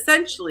 But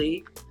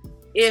essentially,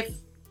 if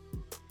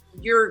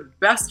your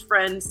best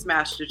friend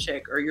smashed a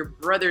chick or your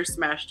brother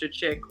smashed a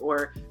chick,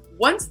 or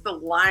once the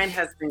line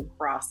has been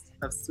crossed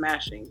of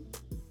smashing,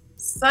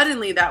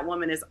 suddenly that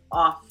woman is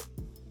off,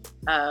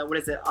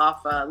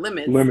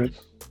 limits.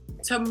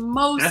 To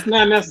most. That's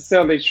not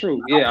necessarily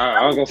true. Yeah,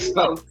 I'll go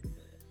slow.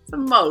 To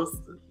most.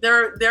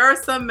 There are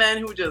some men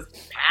who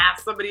just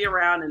pass somebody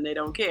around and they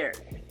don't care.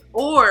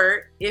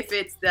 Or if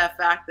it's the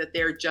fact that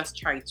they're just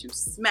trying to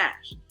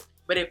smash.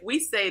 But if we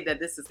say that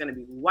this is going to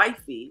be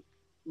wifey,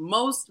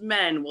 most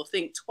men will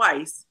think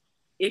twice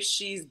if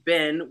she's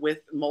been with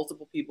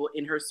multiple people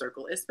in her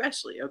circle,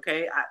 especially,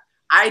 okay?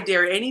 I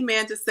dare any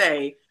man to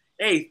say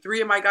hey,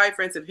 3 of my guy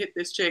friends have hit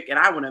this chick and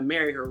I want to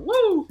marry her.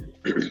 Woo!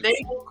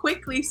 They will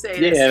quickly say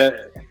this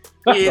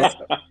is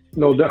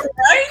no doubt.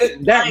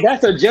 right?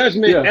 That's a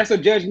judgment. Yeah. That's a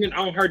judgment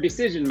on her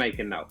decision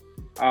making, though.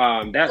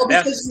 That's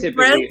because you're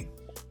typically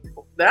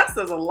that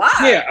says a lot.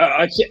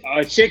 yeah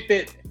a chick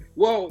that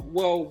well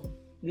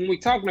when we're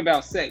talking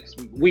about sex,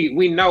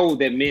 we know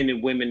that men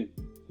and women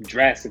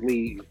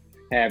drastically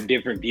have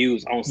different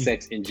views on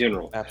sex in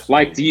general.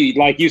 Absolutely.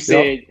 Like you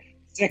said,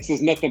 sex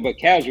is nothing but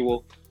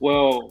casual.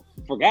 Well,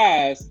 for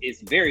guys,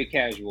 it's very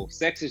casual.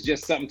 Sex is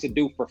just something to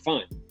do for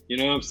fun. You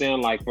know what I'm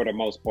saying? Like, for the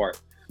most part,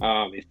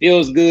 it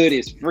feels good.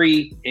 It's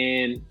free,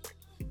 and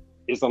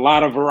it's a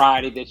lot of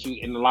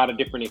variety and a lot of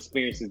different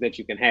experiences that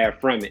you can have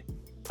from it.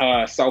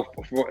 So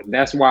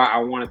that's why I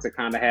wanted to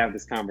kind of have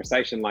this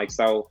conversation. Like,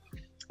 so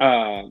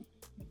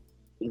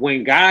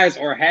when guys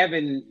are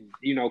having,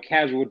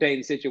 casual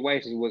dating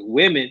situations with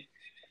women,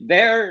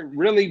 they're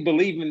really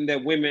believing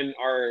that women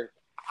are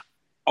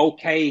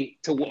okay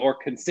to or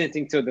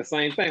consenting to the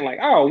same thing. Like,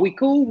 oh, we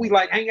cool, we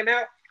like hanging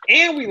out,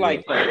 and we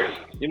like fun.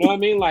 You know what I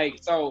mean? Like,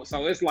 so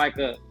it's like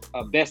a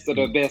best of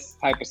the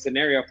best type of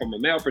scenario from a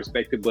male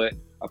perspective, but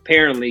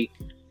apparently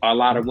a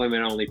lot of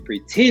women only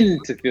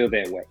pretend to feel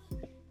that way.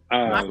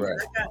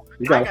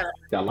 You got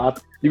a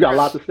lot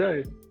to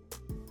say.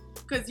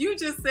 Because you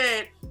just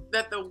said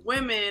that the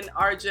women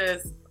are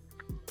just,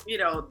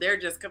 they're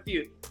just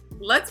confused.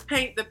 Let's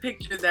paint the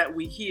picture that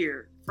we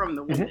hear from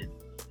the women.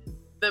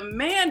 The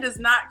man does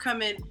not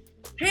come in,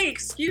 hey,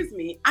 excuse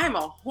me, I'm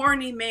a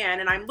horny man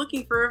and I'm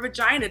looking for a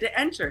vagina to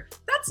enter.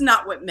 That's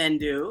not what men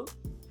do.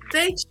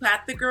 They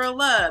chat the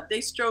girl up.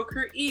 They stroke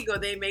her ego.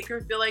 They make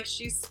her feel like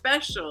she's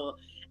special.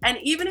 And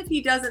even if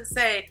he doesn't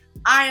say,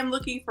 I am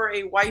looking for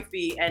a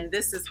wifey and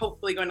this is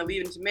hopefully going to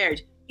lead into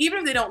marriage, even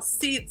if they don't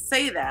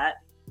say that,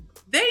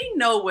 they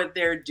know what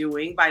they're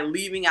doing by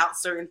leaving out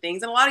certain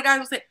things. And a lot of guys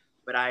will say,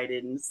 but I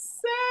didn't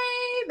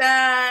say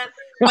that.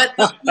 But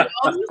the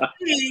only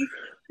thing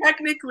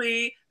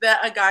technically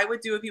that a guy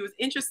would do if he was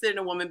interested in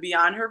a woman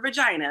beyond her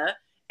vagina,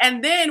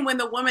 and then when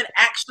the woman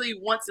actually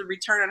wants a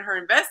return on her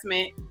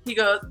investment, he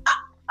goes,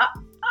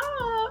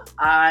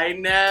 I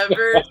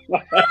never.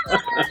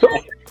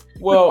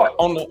 Well,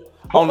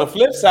 on the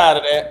flip side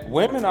of that,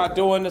 women are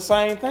doing the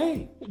same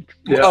thing.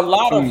 Yeah. A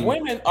lot of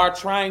women are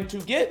trying to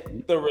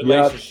get the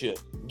relationship,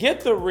 get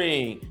the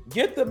ring,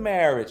 get the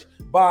marriage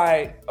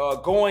by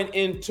going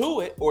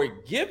into it or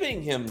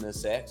giving him the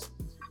sex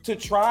to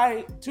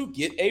try to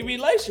get a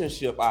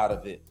relationship out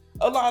of it.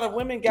 A lot of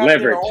women got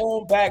their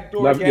own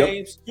backdoor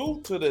games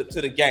due to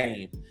the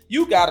game.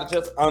 You got to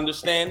just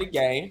understand the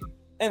game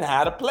and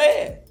how to play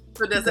it.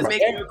 So does it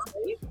make you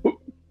okay?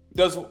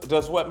 Does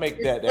what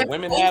make that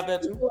women have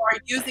that too? People are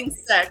using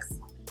sex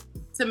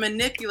to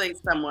manipulate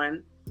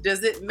someone.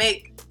 Does it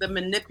make the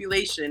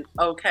manipulation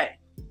okay?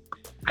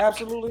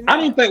 Absolutely not.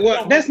 I don't think.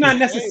 Well, that's not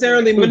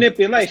necessarily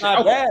manipulation.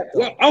 Not bad,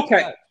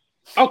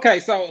 Okay.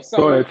 So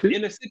ahead,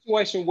 in a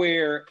situation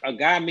where a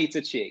guy meets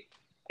a chick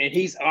and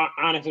he's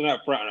honest and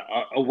upfront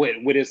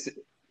with his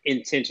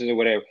intentions or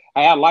whatever,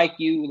 I like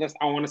you.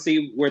 I want to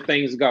see where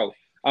things go.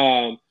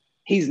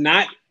 He's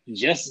not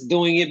just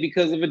doing it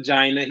because of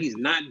vagina. He's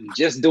not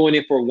just doing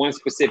it for one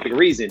specific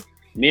reason.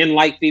 Men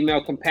like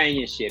female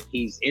companionship.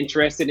 He's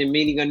interested in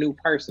meeting a new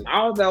person.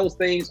 All of those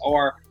things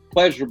are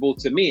pleasurable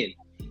to men.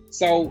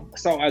 So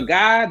a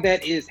guy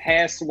that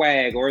has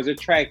swag or is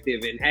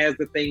attractive and has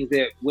the things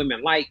that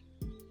women like,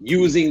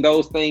 using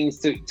those things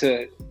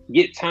to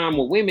get time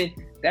with women,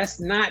 that's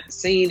not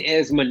seen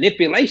as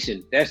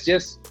manipulation. That's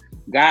just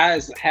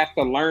guys have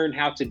to learn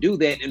how to do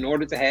that in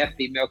order to have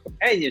female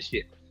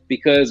companionship,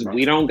 because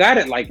we don't got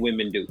it like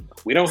women do.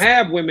 We don't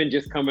have women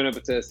just coming up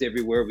to us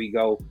everywhere we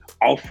go,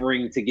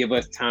 offering to give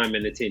us time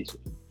and attention.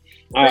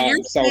 I'm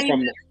just to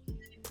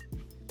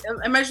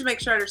make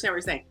sure I understand what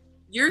you're saying.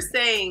 You're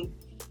saying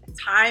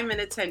time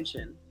and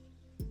attention.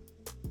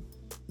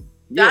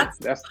 Time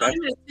and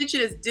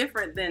attention is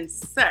different than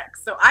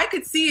sex. So I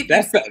could see if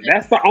that's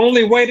the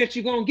only way that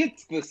you're gonna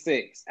get the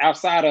sex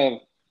outside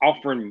of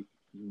offering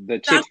the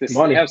chicks to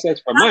have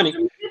sex for money.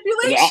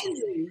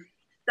 Manipulation.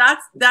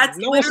 That's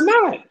no, it's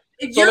not.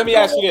 So let me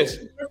ask you this: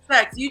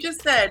 sex. You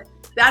just said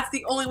that's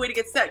the only way to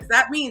get sex.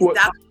 That means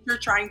that's what you're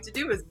trying to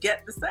do is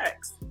get the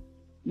sex.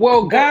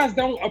 Well, guys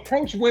don't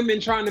approach women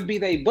trying to be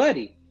their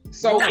buddy.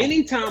 So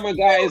anytime a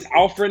guy is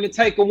offering to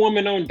take a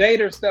woman on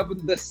date or stuff,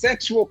 the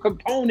sexual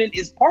component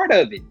is part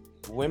of it.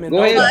 Women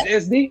go ahead,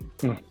 SD.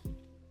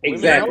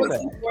 Exactly.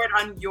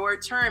 On your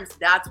terms,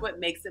 that's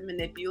what makes it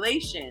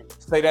manipulation.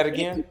 Say that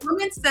again. If a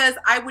woman says,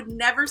 "I would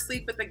never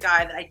sleep with a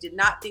guy that I did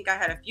not think I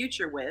had a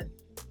future with,"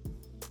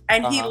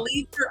 and he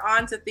leads her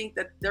on to think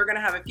that they're going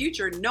to have a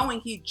future, knowing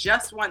he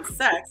just wants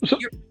sex.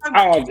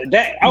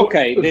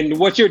 Then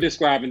what you're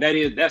describing,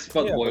 that's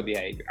fuckboy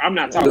behavior. I'm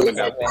not talking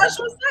about that. Sex,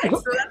 so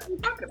that's what I'm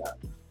talking about.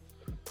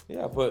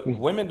 Yeah, but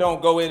women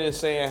don't go in and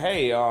saying,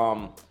 "Hey,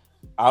 I'm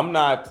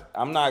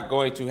not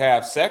going to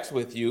have sex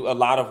with you." A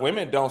lot of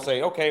women don't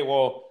say, "Okay,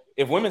 well,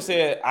 if women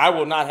said I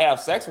will not have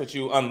sex with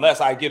you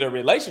unless I get a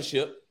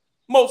relationship,"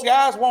 most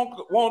guys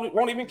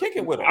won't even kick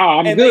it with her. Oh,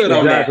 I'm And good they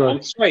on know that. Exactly.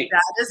 I'm straight.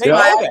 That is They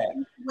why know I that.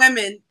 teach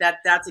women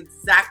that's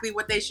exactly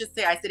what they should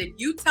say. I said, if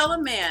you tell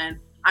a man,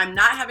 I'm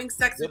not having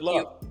sex Good with you,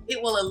 luck.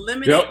 it will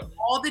eliminate Yep.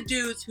 all the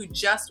dudes who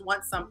just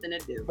want something to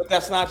do. But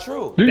that's not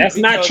true. That's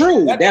not Because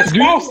true. that That's doesn't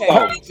false, mean that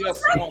though. he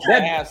just wants to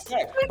That- have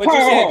sex. But Hold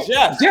you on.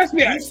 said Just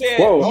be- You said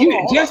Whoa. hold on,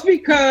 hold Just on.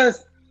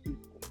 because.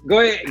 Go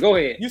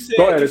ahead. You said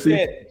Go ahead, you Steve.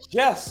 said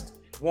just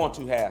want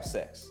to have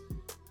sex.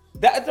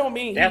 That don't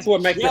mean That's he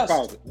what makes it just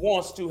false.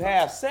 wants to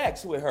have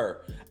sex with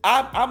her.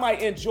 I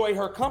might enjoy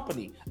her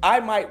company. I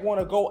might want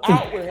to go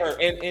out with her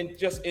and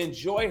just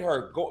enjoy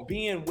her,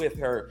 being with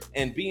her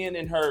and being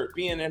in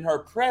her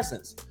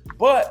presence.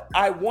 But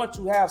I want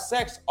to have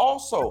sex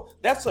also.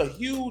 That's a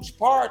huge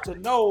part to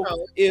know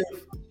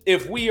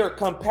if we are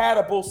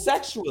compatible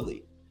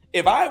sexually.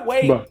 If I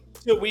wait But-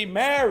 till we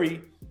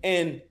marry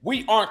and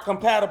we aren't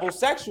compatible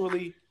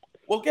sexually,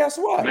 well, guess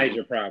what?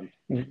 Major problem.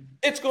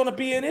 It's going to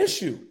be an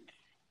issue.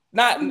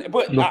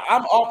 But No.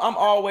 I'm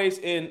always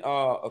in.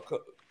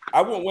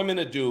 I want women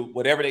to do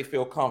whatever they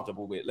feel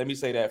comfortable with. Let me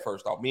say that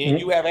first off. Me and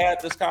you have had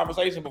this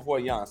conversation before,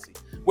 Yancy,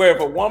 where if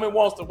a woman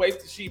wants to wait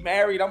till she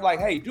married, I'm like,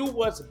 hey, do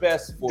what's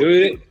best for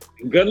you.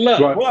 Good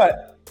luck. Right.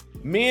 But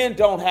men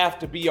don't have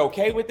to be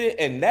okay with it,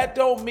 and that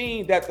don't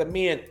mean that the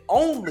men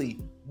only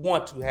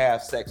want to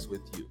have sex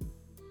with you.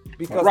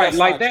 Because Right, that's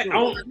like not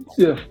that.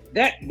 true.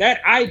 Yeah.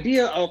 That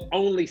idea of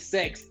only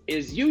sex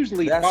is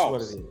usually That's false.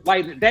 what it is.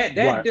 Like that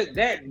Right.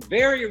 that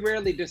very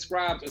rarely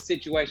describes a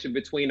situation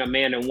between a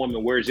man and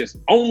woman where it's just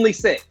only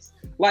sex.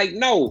 Like,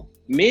 no,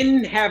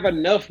 men have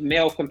enough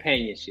male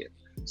companionship.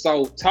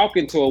 So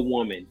talking to a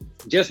woman,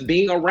 just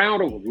being around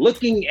her,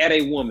 looking at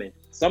a woman,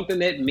 something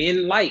that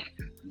men like,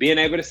 being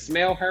able to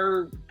smell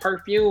her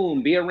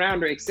perfume, be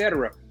around her,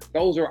 etc.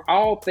 Those are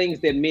all things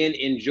that men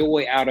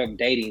enjoy out of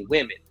dating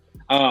women.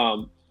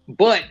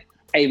 But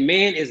a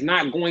man is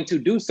not going to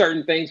do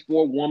certain things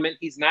for a woman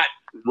he's not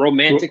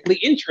romantically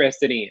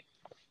interested in.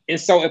 And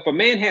so if a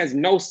man has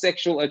no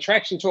sexual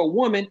attraction to a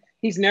woman,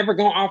 he's never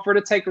going to offer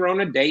to take her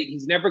on a date.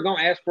 He's never going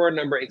to ask for a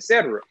number,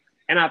 etc.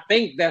 And I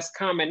think that's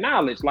common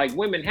knowledge. Like,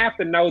 women have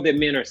to know that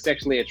men are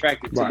sexually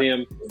attracted to Right.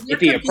 them You're if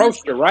he confused.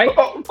 approached her, right?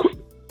 Oh,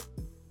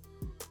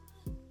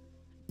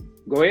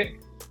 Go ahead.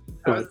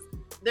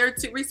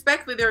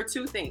 Respectfully, there are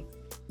two things.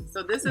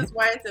 So this is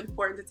why it's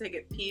important to take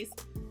it piece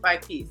by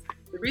piece.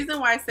 The reason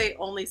why I say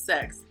only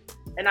sex,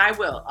 and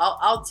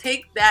I'll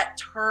take that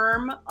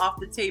term off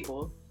the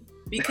table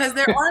because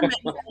there are men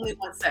who only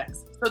want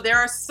sex. So there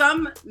are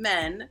some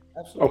men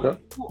okay.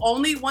 who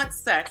only want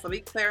sex. Let me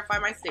clarify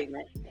my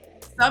statement.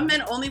 Some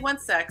men only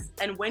want sex,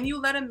 and when you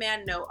let a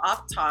man know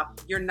off top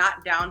you're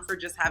not down for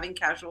just having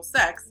casual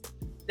sex,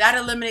 that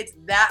eliminates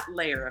that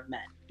layer of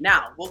men.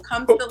 Now, we'll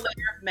come to the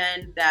layer of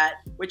men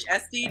which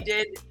SD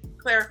did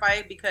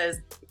clarify because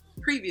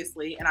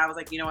previously, and I was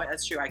like, you know what,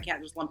 that's true. I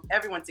can't just lump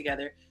everyone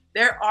together.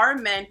 There are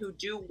men who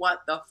do want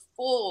the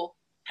full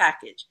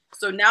package.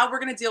 So now we're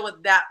going to deal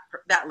with that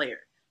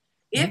layer.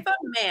 If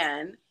a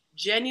man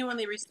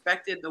genuinely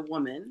respected the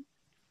woman,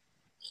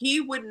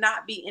 he would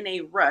not be in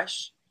a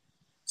rush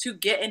to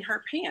get in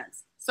her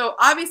pants. So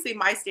obviously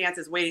my stance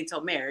is waiting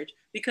till marriage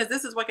because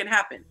this is what can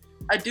happen.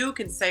 A dude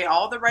can say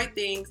all the right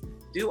things,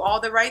 do all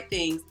the right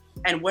things,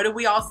 and what do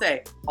we all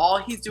say? All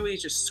he's doing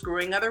is just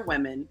screwing other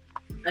women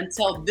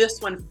until this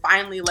one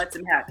finally lets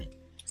him have it.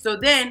 So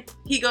then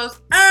he goes,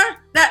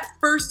 that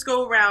first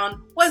go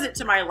round wasn't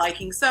to my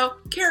liking, so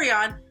carry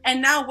on.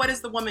 And now what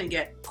does the woman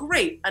get?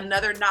 Great,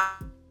 another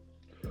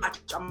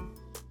notch on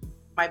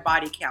my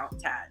body count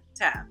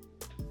tab.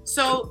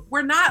 So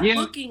we're not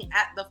looking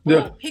at the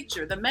full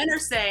picture. The men are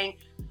saying,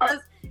 I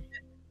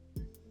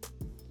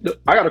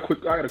got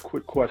a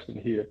quick question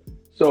here.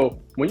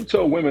 So when you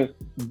tell women,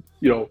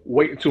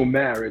 wait until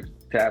marriage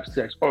to have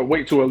sex, or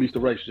wait till at least a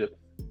relationship,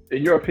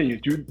 in your opinion,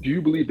 do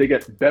you believe they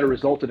get better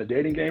results in the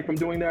dating game from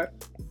doing that?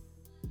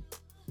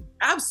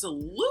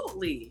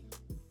 Absolutely.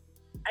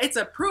 It's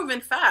a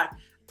proven fact.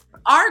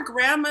 Our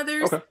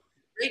grandmothers,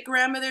 great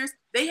grandmothers,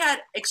 they had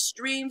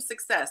extreme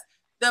success.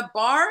 The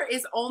bar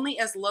is only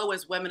as low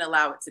as women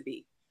allow it to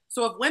be.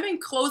 So if women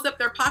close up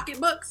their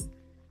pocketbooks,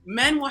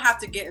 men will have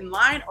to get in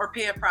line or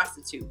pay a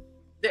prostitute.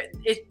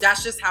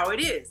 That's just how it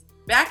is.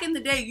 Back in the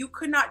day, you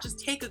could not just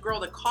take a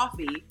girl to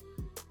coffee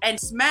and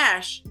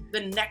smash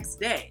the next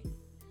day.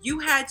 You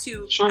had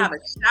to have a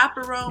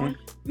chaperone.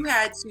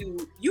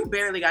 You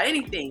barely got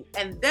anything.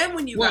 And then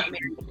when you got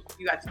married,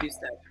 you got to do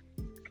stuff.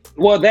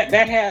 Well, that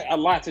had a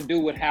lot to do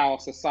with how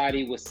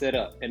society was set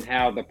up and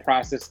how the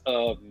process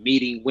of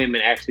meeting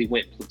women actually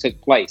took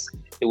place.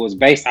 It was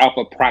based off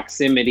of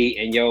proximity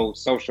and your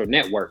social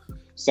network.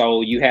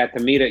 So you had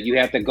to meet her, you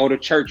had to go to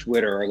church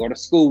with her or go to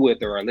school with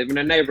her or live in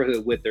a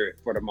neighborhood with her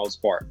for the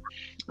most part.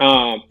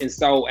 And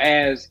so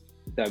as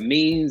the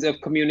means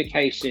of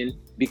communication,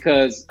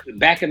 because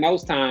back in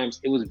those times,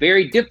 it was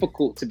very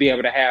difficult to be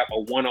able to have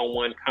a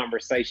one-on-one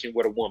conversation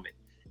with a woman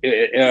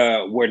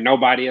where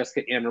nobody else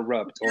could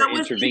interrupt or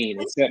intervene.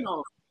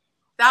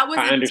 That was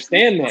I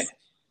understand that.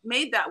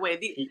 made that way.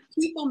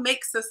 People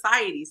make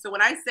society. So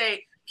when I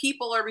say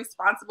people are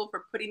responsible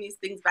for putting these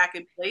things back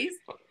in place.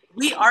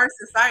 We are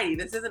society.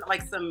 This isn't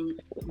like some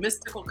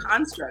mystical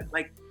construct.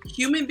 Like,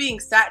 human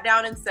beings sat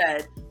down and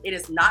said, it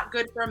is not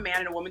good for a man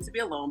and a woman to be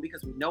alone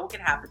because we know what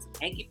can happen. Some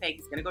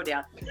hanky-panky's going to go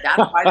down. That's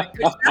why the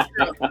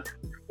Christian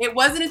It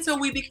wasn't until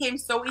we became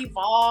so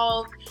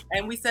evolved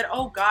and we said,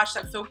 oh gosh,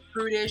 that's so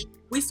prudish.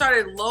 We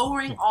started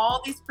lowering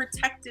all these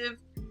protective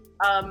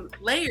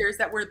layers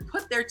that were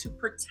put there to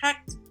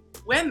protect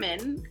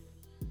women.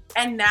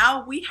 And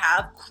now we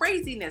have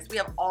craziness. We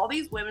have all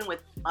these women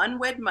with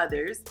unwed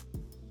mothers.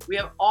 We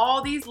have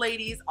all these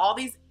ladies, all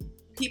these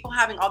people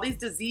having all these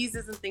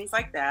diseases and things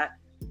like that.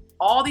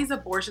 All these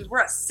abortions. We're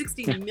at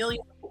 60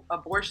 million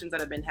abortions that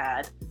have been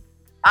had.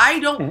 I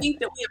don't think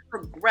that we have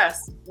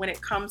progressed when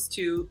it comes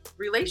to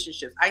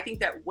relationships. I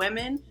think that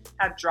women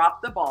have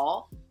dropped the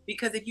ball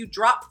because if you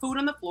drop food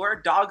on the floor,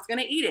 a dog's going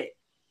to eat it.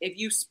 If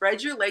you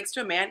spread your legs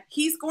to a man,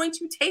 he's going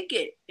to take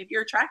it if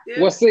you're attractive.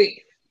 Well,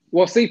 see,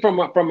 from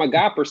a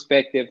guy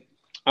perspective,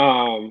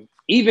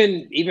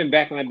 even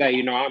back in the day,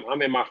 you know,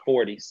 I'm in my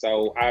 40s,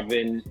 so I've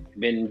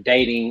been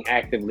dating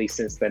actively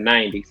since the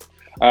 90s.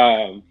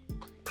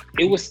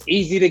 It was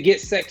easy to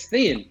get sex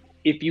then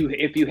if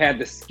you had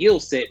the skill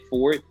set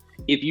for it,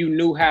 if you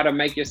knew how to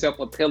make yourself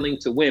appealing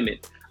to women.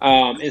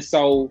 And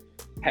so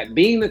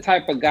being the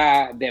type of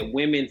guy that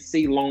women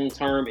see long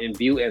term and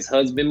view as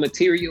husband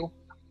material,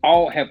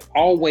 have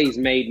always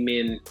made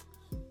men,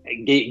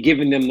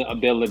 giving them the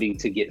ability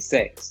to get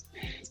sex.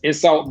 And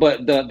so,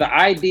 but the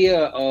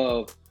idea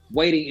of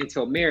waiting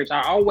until marriage,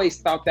 I always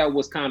thought that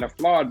was kind of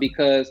flawed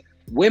because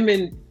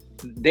women,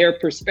 their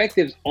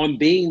perspectives on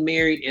being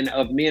married and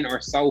of men are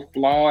so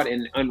flawed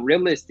and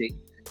unrealistic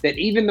that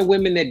even the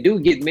women that do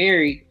get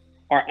married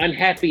are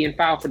unhappy and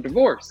file for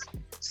divorce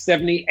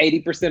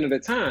 70-80% of the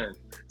time.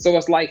 So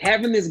it's like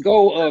having this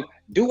goal of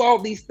do all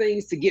these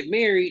things to get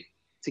married,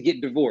 to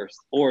get divorced,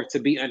 or to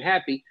be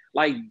unhappy.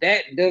 Like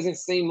that doesn't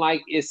seem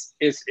like it's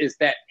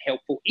that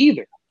helpful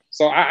either.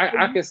 So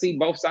I can see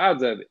both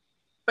sides of it.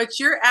 But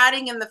you're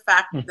adding in the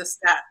fact, the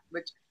stat,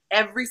 which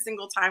every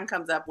single time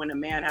comes up when a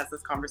man has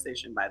this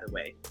conversation, by the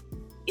way.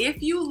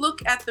 If you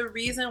look at the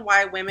reason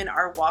why women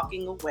are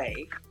walking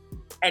away,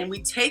 and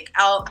we take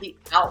out the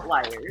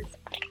outliers,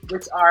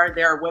 which are,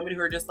 there are women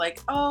who are just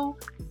like, oh,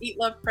 eat,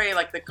 love, pray,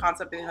 like the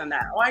concept behind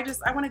that. Oh, I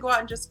want to go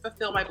out and just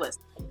fulfill my bliss.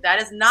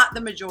 That is not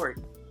the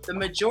majority. The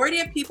majority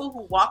of people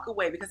who walk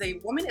away, because a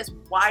woman is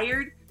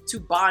wired to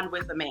bond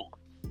with a man.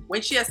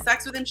 When she has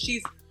sex with him,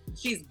 she's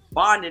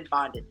bonded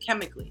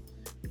chemically.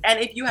 And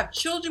if you have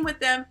children with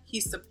them,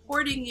 he's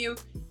supporting you.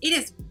 It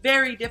is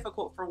very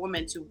difficult for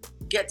women to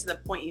get to the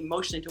point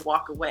emotionally to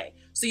walk away.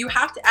 So you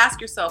have to ask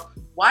yourself,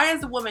 why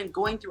is a woman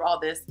going through all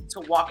this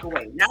to walk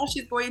away? Now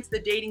she's going into the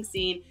dating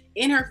scene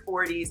in her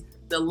 40s,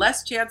 the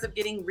less chance of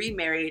getting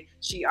remarried.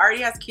 She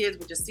already has kids,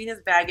 which is seen as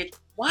baggage.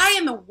 Why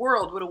in the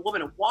world would a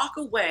woman walk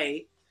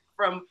away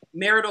from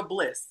marital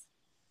bliss?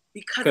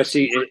 Because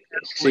she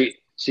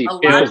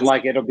feels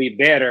like it'll be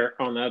better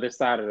on the other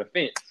side of the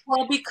fence.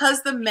 Well,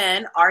 because the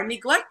men are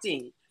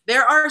neglecting.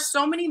 There are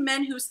so many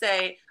men who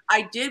say,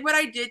 I did what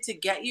I did to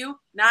get you.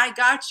 Now I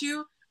got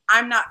you.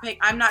 I'm not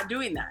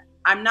doing that.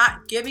 I'm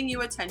not giving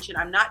you attention.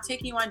 I'm not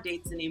taking you on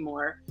dates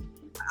anymore.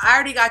 I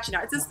already got you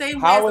now. It's the same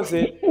way. How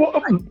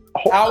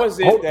is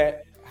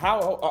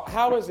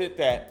it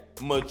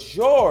that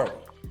majority,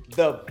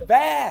 the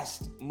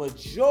vast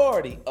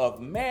majority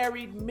of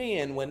married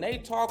men, when they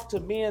talk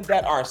to men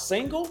that are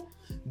single,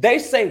 they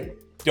say,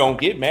 don't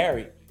get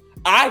married.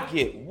 I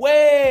get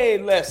way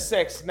less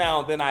sex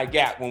now than I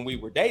got when we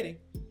were dating.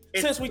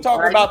 Since we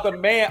talk about the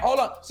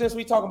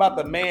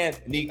man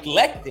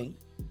neglecting,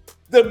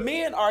 the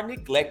men are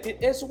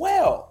neglected as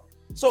well.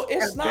 So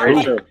it's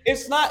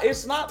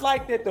not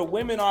like that the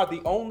women are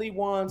the only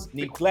ones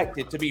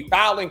neglected to be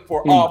filing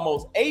for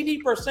almost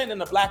 80% in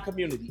the Black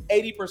community,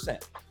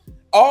 80%.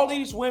 All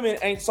these women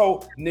ain't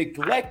so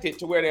neglected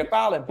to where they're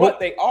filing, but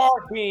they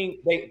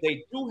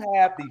do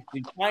have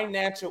the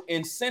financial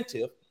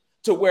incentive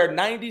to where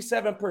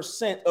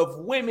 97% of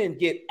women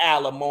get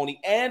alimony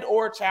and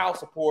or child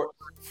support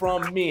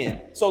from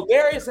men. So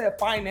there is a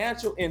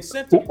financial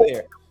incentive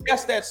there.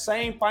 Yes, that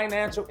same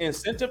financial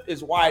incentive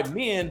is why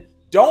men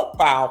don't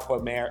file for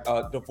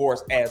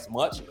divorce as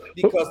much,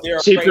 because they're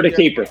cheaper to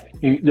keep her.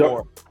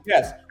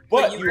 Yes.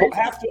 But you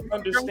have to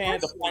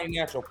understand the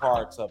financial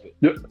parts of it.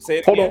 Yeah. Say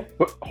it again.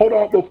 Hold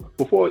on.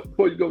 Before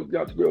you go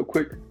down to real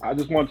quick, I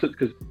just want to,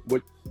 because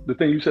what the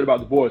thing you said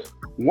about divorce,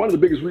 one of the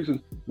biggest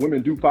reasons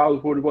women do file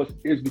for divorce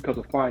is because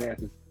of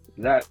finances.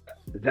 That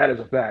is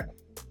a fact.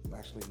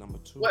 Actually, number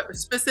two. What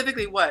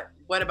specifically? What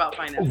about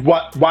finances?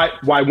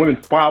 Why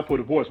women file for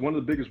divorce? One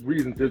of the biggest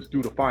reasons is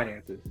due to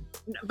finances.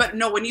 But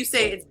no, when you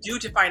say it's due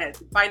to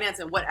finance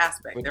in what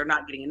aspect? They're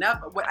not getting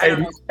enough. What? I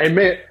don't know. And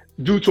man,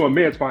 due to a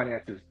man's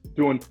finances,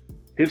 doing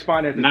his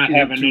finances, not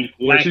having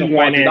lack of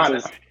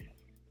finances.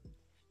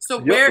 So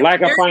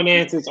lack of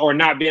finances, or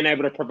not being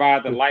able to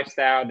provide the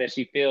lifestyle that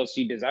she feels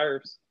she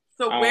deserves.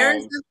 So where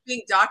is this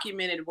being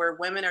documented where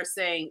women are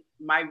saying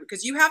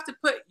because you have to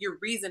put your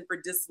reason for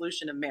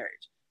dissolution of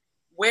marriage.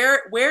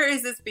 Where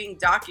is this being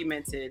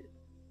documented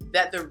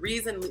that the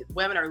reason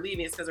women are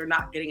leaving is because they're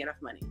not getting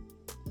enough money.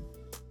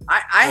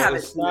 I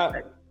haven't seen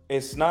it.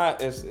 It's not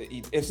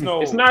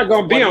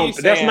going to be on.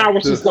 That's not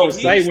what she's going to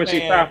say when she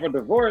filed for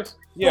divorce.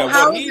 Yeah,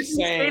 what he's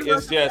saying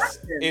is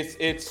just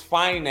it's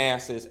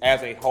finances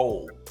as a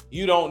whole.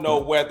 You don't know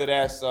whether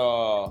that's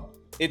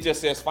it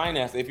just says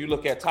finances. If you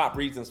look at top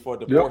reasons for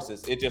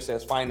divorces, it just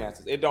says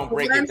finances. It don't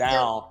break it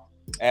down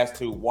as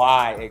to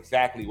why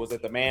exactly. Was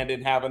it the man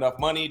didn't have enough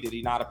money? Did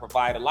he not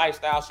provide a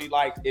lifestyle she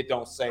liked? It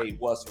don't say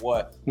what's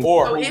what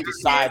or who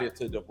decided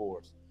to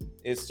divorce.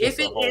 It's just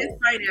if it is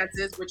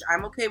finances, which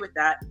I'm okay with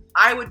that,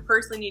 I would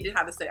personally need to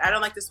have a study. I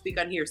don't like to speak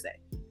on hearsay.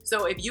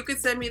 So if you could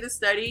send me the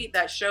study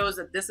that shows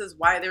that this is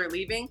why they're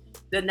leaving,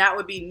 then that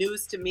would be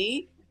news to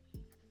me.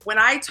 When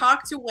I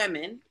talk to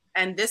women,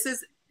 and this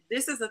is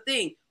the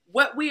thing,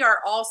 what we are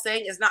all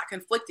saying is not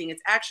conflicting.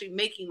 It's actually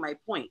making my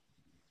point.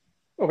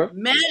 Okay.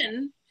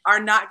 Men are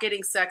not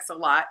getting sex a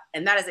lot,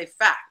 and that is a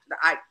fact.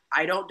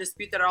 I don't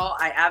dispute that at all.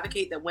 I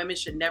advocate that women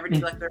should never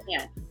neglect their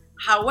man.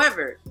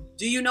 However,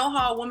 do you know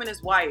how a woman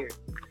is wired?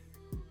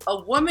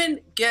 A woman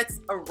gets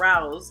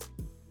aroused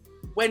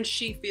when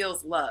she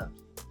feels loved.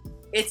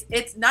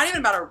 It's not even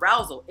about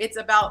arousal. It's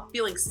about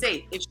feeling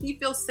safe. If she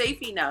feels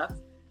safe enough,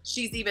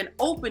 she's even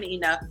open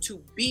enough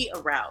to be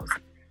aroused.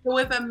 So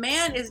if a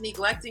man is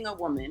neglecting a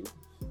woman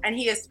and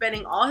he is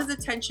spending all his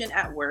attention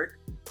at work,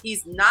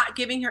 he's not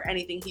giving her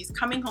anything. He's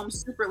coming home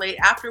super late.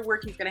 After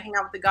work, he's going to hang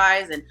out with the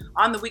guys. And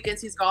on the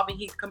weekends, he's golfing.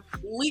 He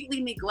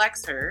completely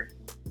neglects her.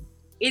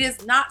 It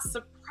is not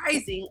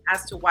surprising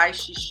as to why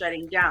she's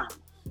shutting down.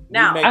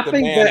 Now, I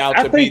think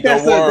that's the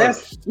example.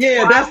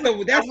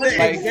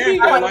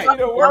 Like,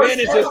 man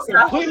is just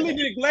completely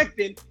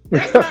neglected.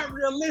 That's not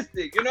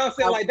realistic. You know what I'm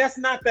saying? Like, that's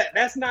not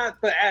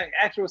the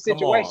actual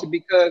situation,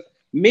 because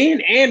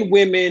men and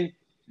women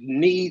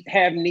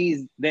have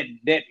needs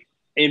that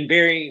in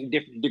varying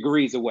different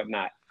degrees or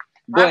whatnot.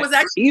 But I was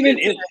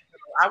actually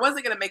I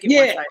wasn't gonna make it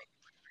more exciting.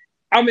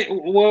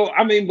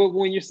 But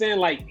when you're saying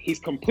like he's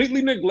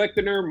completely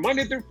neglecting her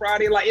Monday through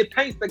Friday, like it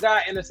paints the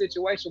guy in a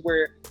situation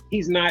where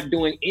he's not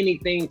doing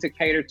anything to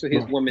cater to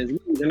his woman's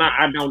needs, and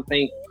I don't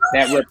think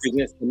that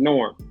represents the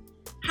norm.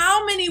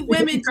 How many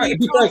women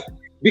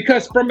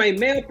because from a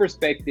male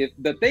perspective,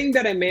 the thing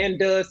that a man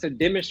does to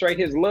demonstrate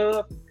his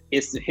love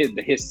is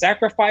his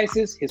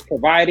sacrifices, his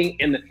providing,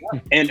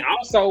 and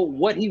also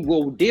what he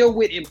will deal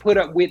with and put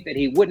up with that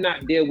he would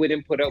not deal with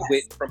and put up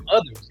with from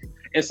others.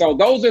 And so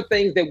those are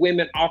things that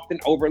women often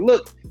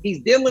overlook. He's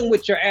dealing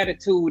with your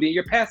attitude and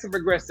your passive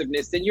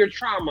aggressiveness and your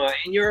trauma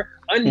and your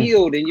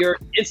unhealed and your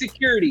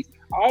insecurities,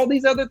 all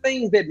these other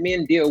things that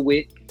men deal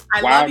with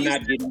while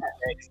not getting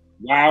sex,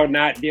 while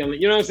not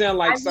dealing. You know what I'm saying?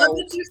 Like, I love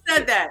that you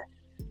said that.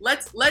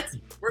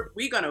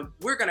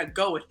 We're gonna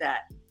go with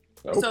that.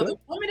 Okay. So the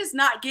woman is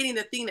not getting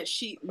the thing that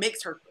she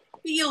makes her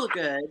feel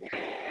good,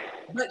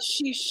 but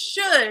she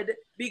should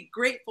be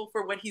grateful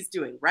for what he's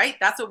doing, right?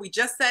 That's what we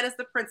just said as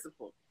the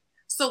principle.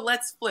 So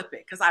let's flip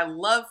it, because I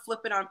love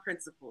flipping on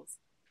principles.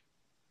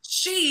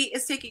 She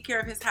is taking care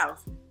of his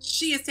house.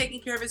 She is taking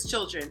care of his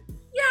children.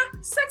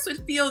 Yeah, sex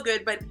would feel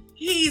good, but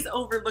he's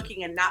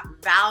overlooking and not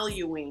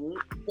valuing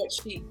what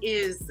she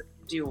is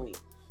doing.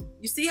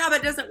 You see how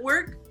that doesn't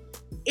work?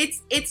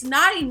 It's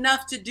not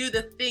enough to do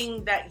the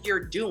thing that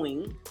you're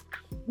doing.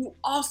 You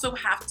also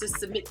have to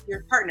submit to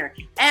your partner.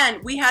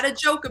 And we had a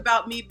joke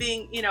about me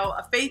being,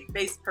 a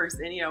faith-based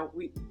person.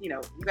 You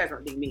guys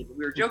weren't being mean, but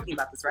we were joking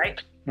about this,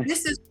 right?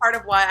 This is part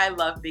of why I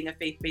love being a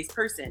faith-based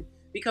person,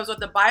 because what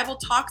the Bible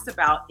talks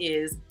about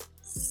is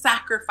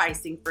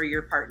sacrificing for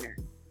your partner.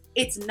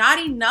 It's not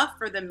enough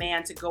for the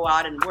man to go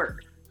out and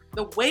work.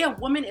 The way a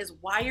woman is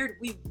wired,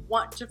 we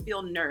want to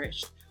feel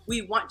nourished.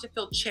 We want to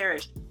feel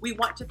cherished. We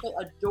want to feel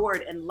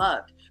adored and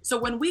loved. So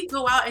when we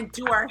go out and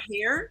do our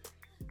hair,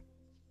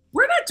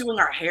 we're not doing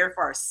our hair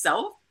for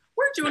ourselves.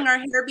 We're doing our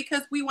hair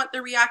because we want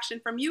the reaction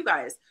from you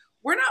guys.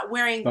 We're not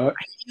wearing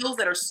heels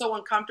that are so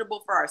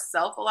uncomfortable for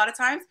ourselves a lot of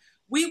times.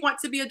 We want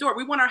to be adored.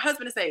 We want our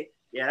husband to say,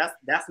 yeah,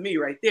 that's me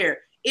right there.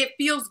 It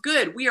feels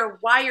good. We are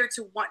wired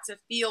to want to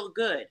feel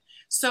good.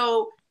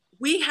 So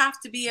we have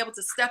to be able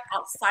to step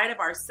outside of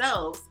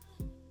ourselves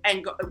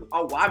and go,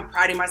 oh, well, I'm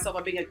priding myself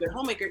on being a good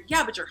homemaker.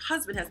 Yeah, but your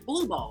husband has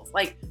blue balls.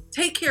 Like,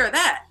 take care of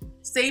that.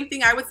 Same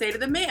thing I would say to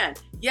the man.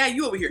 Yeah,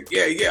 you over here.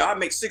 Yeah, I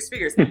make 6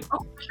 figures.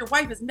 Oh, your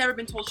wife has never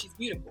been told she's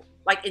beautiful.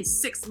 Like in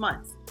 6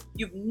 months.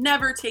 You've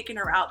never taken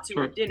her out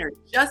to a dinner.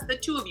 Just the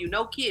two of you,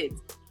 no kids.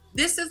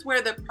 This is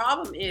where the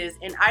problem is.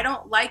 And I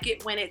don't like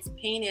it when it's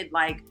painted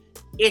like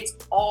it's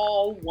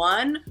all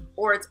one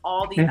or it's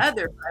all the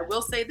other. I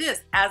will say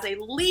this, as a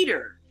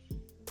leader,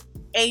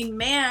 a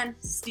man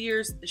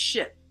steers the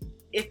ship.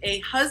 If a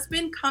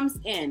husband comes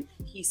in,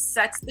 he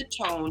sets the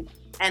tone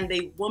and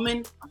the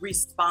woman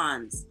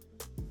responds.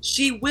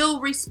 She will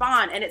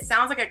respond. And it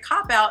sounds like a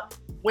cop-out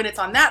when it's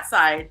on that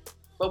side,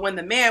 but when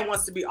the man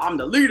wants to be, I'm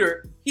the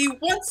leader, he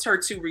wants her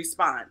to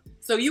respond.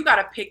 So you got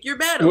to pick your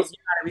battles. You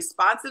got a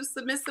responsive,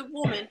 submissive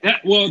woman.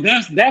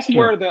 That's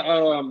where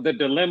the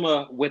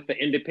dilemma with the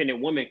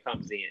independent woman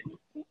comes in,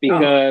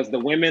 because the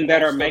women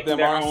that are making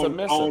their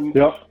own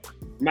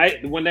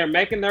when they're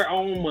making their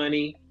own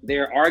money,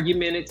 they're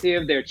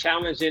argumentative, they're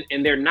challenging,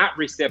 and they're not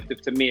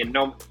receptive to men.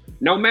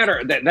 No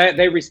matter that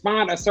they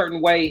respond a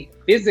certain way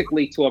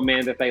physically to a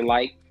man that they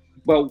like,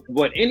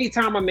 but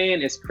anytime a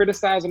man is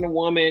criticizing a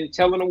woman,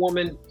 telling a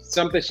woman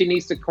something she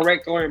needs to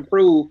correct or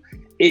improve,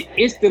 it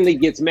instantly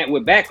gets met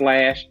with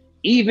backlash,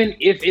 even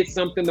if it's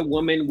something the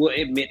woman will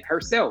admit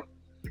herself.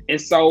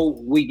 And so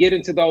we get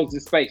into those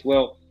debates.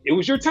 Well, it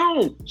was your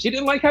tone. She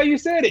didn't like how you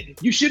said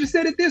it. You should have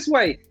said it this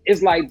way.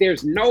 It's like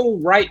there's no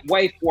right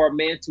way for a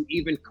man to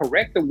even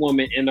correct a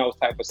woman in those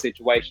type of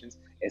situations,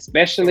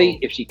 especially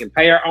if she can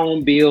pay her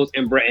own bills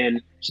and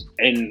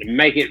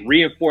make it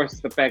reinforce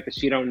the fact that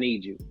she don't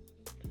need you.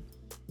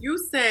 You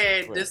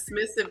said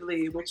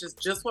dismissively, which is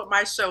just what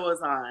my show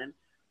is on.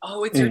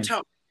 Oh, it's your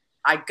tone.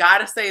 I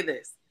gotta say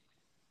this.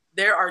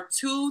 There are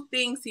two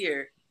things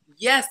here.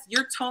 Yes,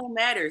 your tone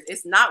matters.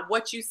 It's not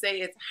what you say,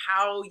 it's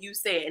how you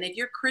say it. And if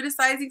you're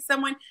criticizing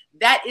someone,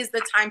 that is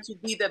the time to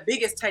be the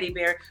biggest teddy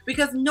bear,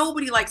 because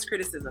nobody likes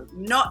criticism.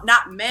 No,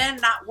 not men,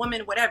 not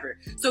women, whatever.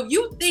 So if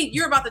you think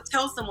you're about to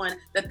tell someone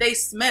that they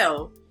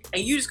smell,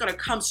 and you're just gonna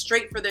come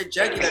straight for their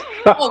jugular.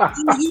 Oh,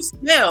 you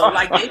smell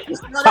like you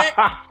smell that?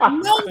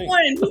 No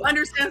one who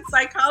understands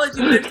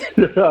psychology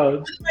understands.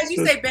 Otherwise,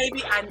 you say,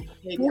 "Baby, I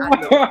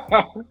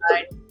know.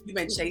 Right? You've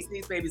been chasing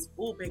these babies.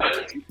 Oh, baby,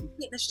 did you get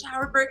in the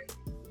shower first?"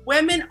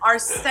 Women are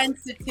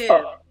sensitive.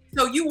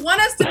 So you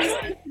want us to be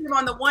sensitive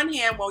on the one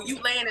hand while you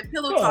laying in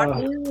pillow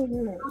talking,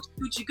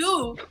 Gucci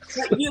goo,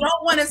 but you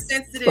don't want us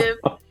sensitive.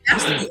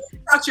 That's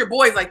about your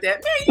boys like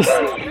that, man.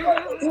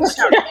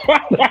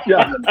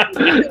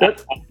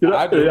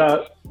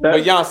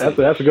 But Yancey,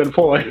 that's a good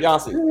point.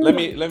 Yancey, let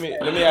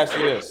me ask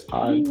you this: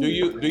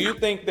 Do you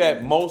think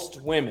that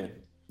most women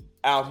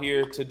out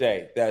here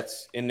today,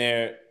 that's in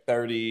their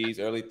 30s,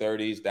 early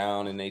 30s,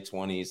 down in their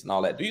 20s, and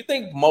all that, do you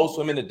think most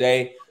women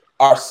today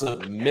are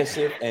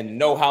submissive and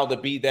know how to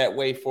be that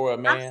way for a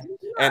man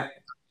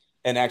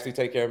and actually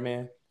take care of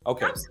men?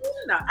 Okay. Absolutely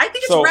not. I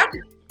think it's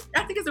ratchet.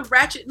 I think it's a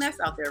ratchet mess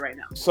out there right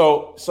now.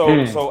 So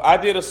I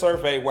did a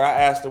survey where I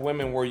asked the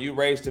women, were you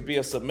raised to be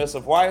a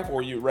submissive wife, or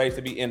were you raised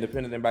to be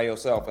independent and by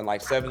yourself? And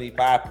like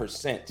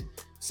 75%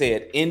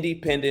 said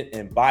independent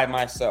and by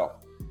myself.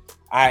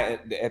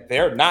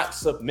 They're not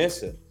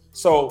submissive.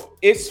 So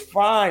it's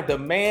fine. The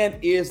man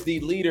is the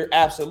leader,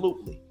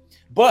 absolutely.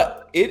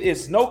 But it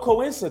is no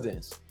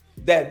coincidence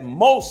that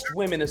most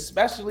women,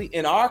 especially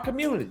in our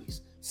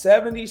communities,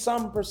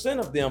 70%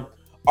 of them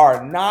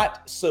are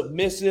not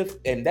submissive,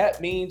 and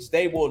that means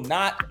they will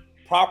not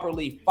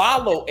properly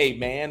follow a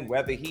man,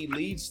 whether he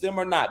leads them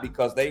or not,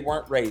 because they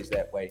weren't raised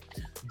that way.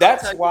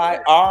 That's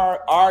why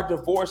our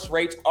divorce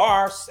rates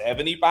are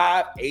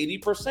 75,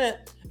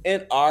 80%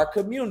 in our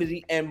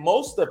community, and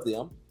most of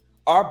them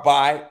are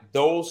by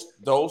those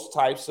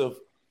types of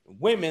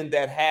women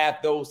that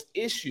have those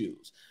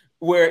issues,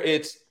 where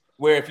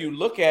if you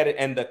look at it,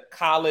 and the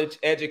college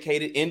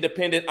educated,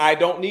 independent, I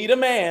don't need a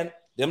man,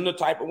 them the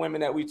type of women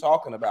that we're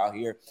talking about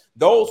here,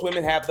 those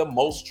women have the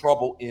most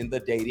trouble in the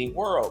dating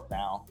world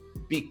now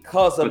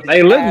because of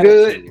they look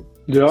attitude.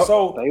 Good. Yep.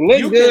 So they look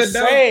you good,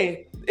 can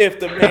say if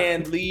the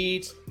man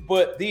leads,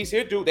 but these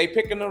here dude, they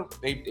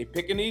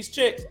picking these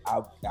chicks.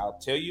 I'll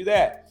tell you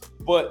that.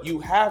 But you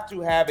have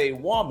to have a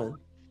woman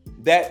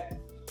that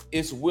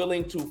is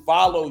willing to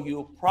follow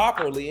you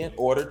properly in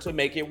order to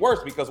make it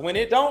worse. Because when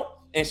it don't,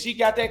 and she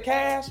got that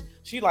cash,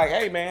 she like,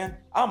 hey man,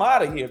 I'm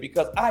out of here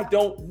because I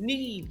don't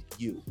need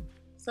you.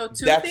 So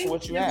two That's things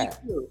what you can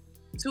have. be true.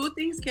 Two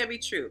things can be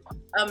true.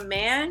 A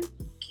man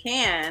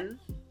can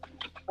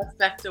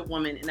affect a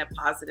woman in a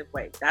positive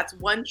way. That's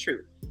one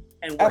truth.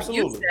 And what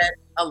Absolutely. you said,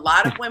 a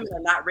lot of women are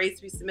not raised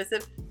to be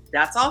submissive.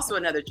 That's also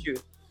another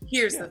truth.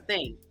 Here's the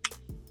thing.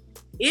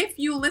 If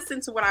you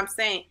listen to what I'm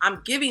saying,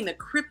 I'm giving the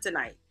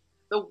kryptonite.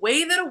 The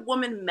way that a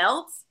woman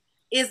melts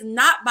is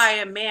not by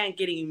a man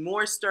getting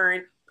more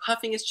stern,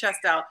 puffing his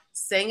chest out,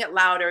 saying it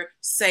louder,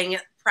 saying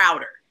it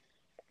prouder.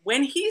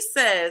 When he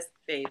says,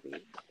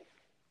 baby,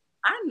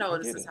 I know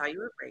this is how you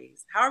were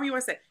raised. However you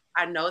want to say,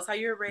 I know it's how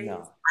you were raised.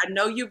 No. I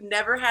know you've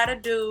never had a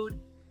dude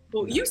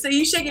who you say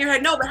you shaking your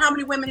head. No, but how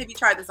many women have you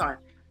tried this on?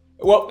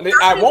 Well,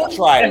 I won't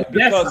try it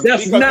because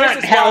that's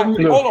not how.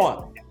 Hold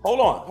on.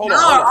 Y'all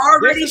are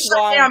already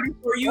shut down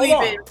before you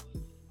even.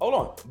 Hold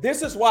on.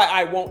 This is why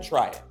I won't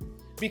try it,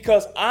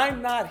 because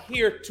I'm not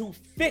here to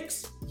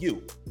fix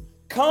you.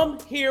 Come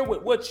here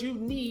with what you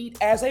need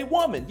as a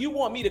woman. You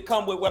want me to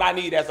come with what I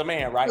need as a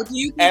man, right? So do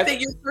you think that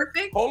you're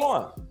perfect? Hold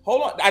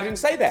on. I didn't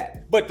say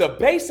that. But the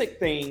basic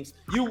things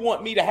you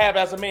want me to have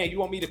as a man, you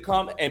want me to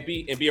come and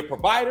be a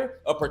provider,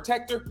 a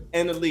protector,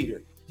 and a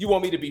leader. You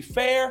want me to be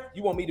fair,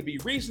 you want me to be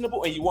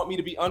reasonable, and you want me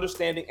to be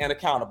understanding and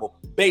accountable.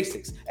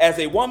 Basics. As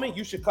a woman,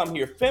 you should come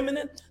here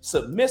feminine,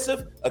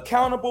 submissive,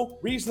 accountable,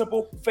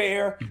 reasonable,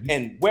 fair,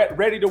 and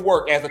ready to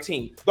work as a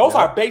team. Those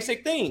are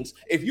basic things.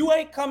 If you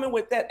ain't coming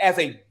with that as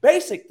a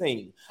basic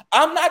thing,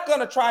 I'm not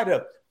going to try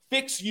to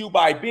fix you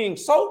by being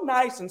so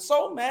nice and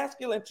so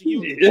masculine to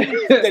you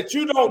that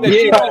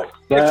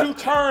you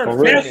turn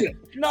feminine.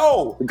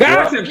 No.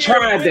 Guys have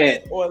tried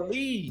that. Or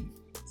leave.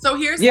 So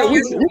here's Yeah, how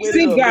we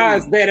see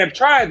guys that have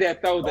tried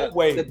that though.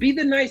 The be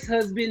the nice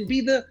husband,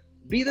 be the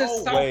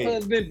soft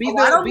husband, be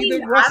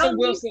the Russell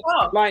Wilson.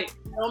 Like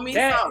I don't mean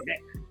soft.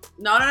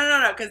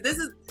 No. Because this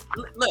is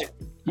look.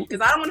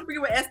 Because I don't want to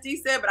forget what SD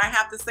said, but I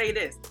have to say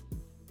this.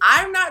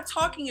 I'm not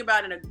talking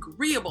about an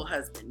agreeable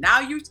husband. Now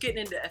you're getting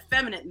into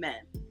effeminate men.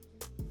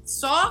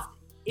 Soft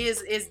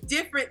is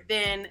different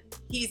than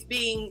he's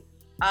being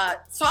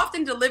soft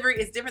in delivery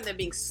is different than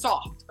being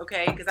soft.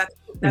 Okay, because that's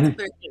a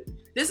clear thing.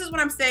 This is what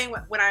I'm saying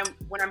when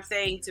I'm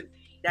saying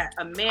that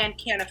a man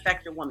can't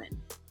affect a woman.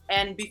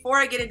 And before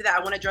I get into that, I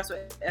want to address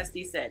what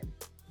SD said.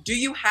 Do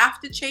you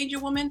have to change a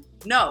woman?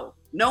 No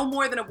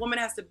more than a woman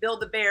has to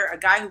build a bear. A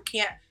guy who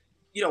can't,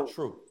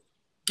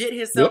 get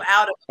himself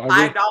out of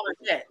 $5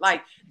 debt.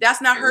 Like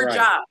that's not her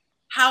job.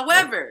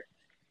 However,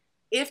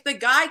 if the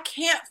guy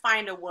can't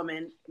find a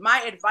woman,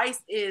 my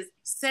advice is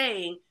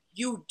saying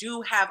you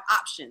do have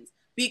options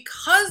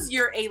because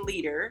you're a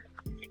leader.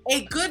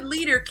 A good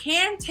leader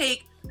can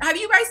take. Have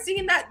you guys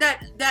seen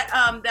that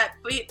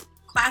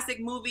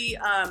classic movie?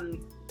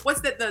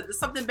 What's that? The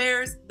something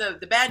Bears,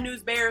 the Bad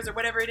News Bears, or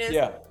whatever it is.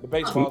 Yeah, the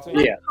baseball team.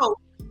 Yeah,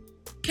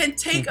 can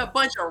take a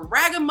bunch of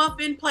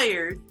ragamuffin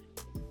players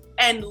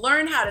and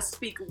learn how to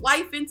speak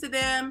life into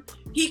them.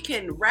 He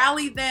can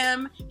rally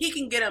them. He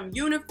can get them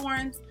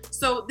uniforms.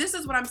 So this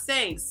is what I'm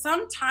saying.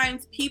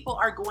 Sometimes people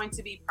are going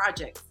to be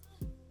projects.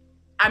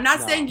 I'm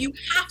not saying you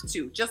have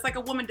to, just like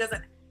a woman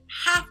doesn't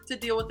have to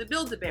deal with the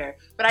Build-A-Bear.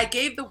 But I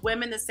gave the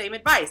women the same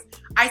advice.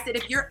 I said,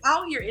 if you're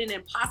out here in an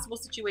impossible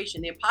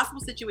situation, the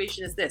impossible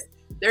situation is this.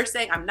 They're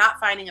saying, I'm not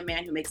finding a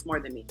man who makes more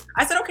than me.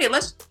 I said, okay,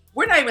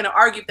 we're not even gonna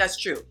argue if that's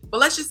true, but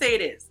let's just say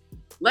it is.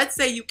 Let's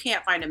say you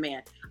can't find a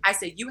man. I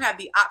said, you have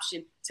the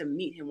option to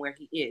meet him where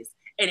he is.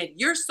 And if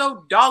you're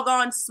so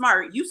doggone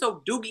smart, you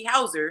so Doogie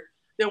Howser,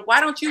 then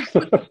why don't you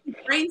put your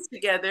brains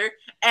together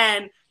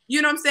and,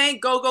 you know what I'm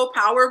saying, go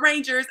Power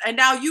Rangers, and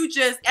now you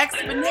just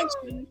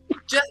exponentially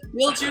just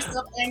build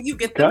yourself and you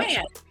get the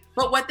man.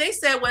 But what they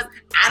said was,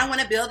 I don't want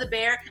to build a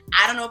bear.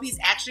 I don't know if he's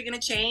actually going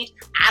to change.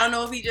 I don't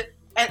know if he just,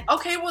 and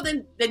okay, well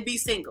then be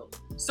single.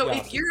 So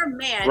if you're a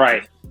man,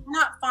 and you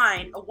cannot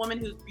find a woman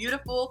who's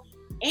beautiful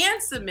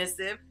and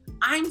submissive,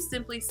 I'm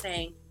simply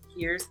saying,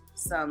 here's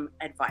some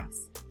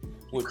advice.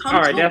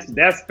 All right,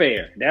 that's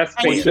fair. That's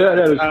fair. Yeah,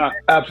 that is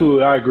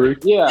absolutely, I agree.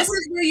 Yeah. This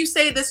is where you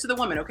say this to the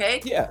woman,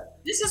 okay? Yeah.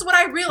 This is what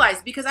I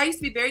realized, because I used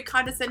to be very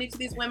condescending to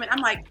these women.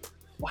 I'm like,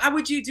 why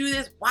would you do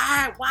this?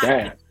 Why?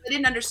 Damn. I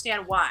didn't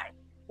understand why.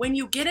 When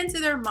you get into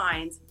their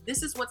minds,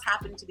 this is what's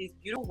happening to these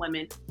beautiful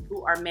women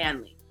who are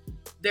manly.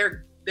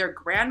 Their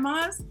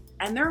grandmas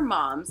and their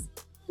moms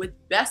with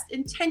best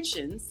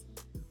intentions,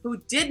 who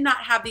did not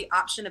have the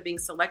option of being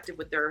selective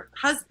with their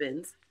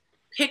husbands,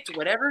 picked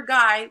whatever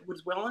guy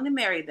was willing to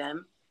marry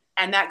them,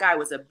 and that guy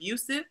was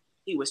abusive.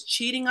 He was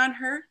cheating on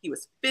her. He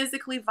was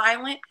physically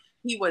violent.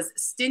 He was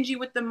stingy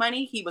with the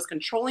money. He was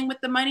controlling with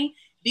the money.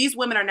 These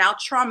women are now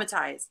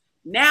traumatized.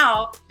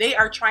 Now they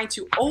are trying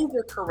to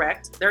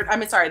overcorrect. They're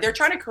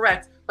trying to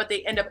correct, but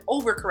they end up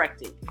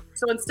overcorrecting.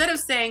 So instead of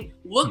saying,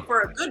 look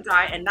for a good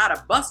guy and not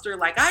a buster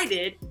like I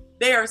did,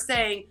 they are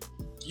saying,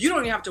 you don't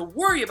even have to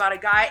worry about a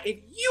guy if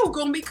you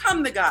gonna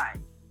become the guy.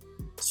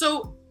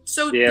 So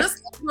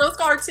let's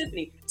call her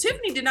Tiffany.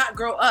 Tiffany did not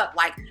grow up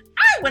like,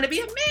 I want to be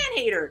a man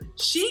hater.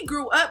 She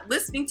grew up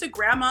listening to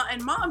grandma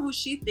and mom, who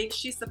she thinks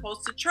she's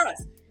supposed to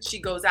trust. She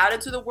goes out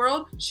into the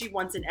world. She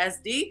wants an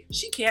SD.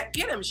 She can't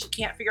get him. She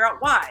can't figure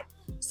out why.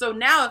 So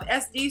now if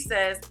SD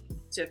says,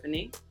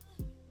 Tiffany,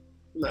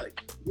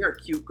 look, you're a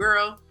cute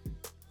girl,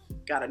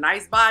 got a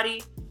nice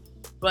body,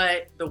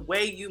 but the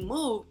way you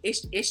move,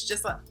 it's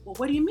just like, well,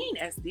 what do you mean,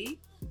 SD?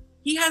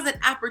 He has an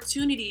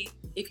opportunity,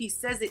 if he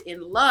says it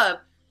in love,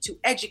 to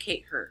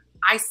educate her.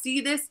 I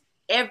see this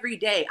every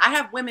day. I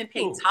have women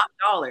pay top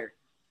dollar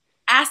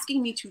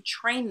asking me to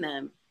train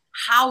them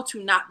how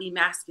to not be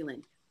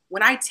masculine.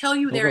 When I tell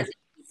you there is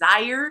a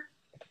desire,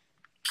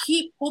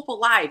 keep hope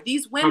alive.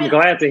 These women, I'm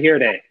glad to hear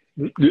that.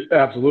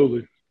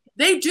 Absolutely.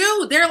 They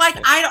do. They're like,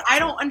 I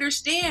don't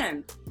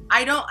understand.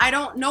 I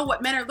don't know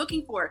what men are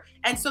looking for.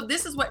 And so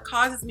this is what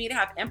causes me to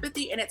have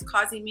empathy, and it's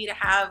causing me to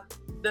have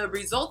the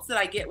results that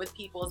I get with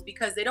people, is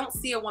because they don't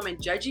see a woman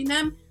judging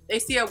them. They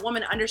see a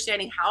woman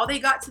understanding how they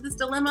got to this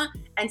dilemma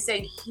and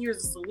saying,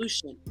 here's a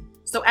solution.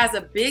 So as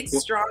a big,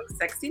 strong,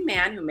 sexy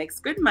man who makes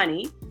good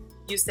money,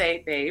 you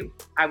say, babe,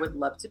 I would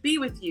love to be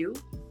with you,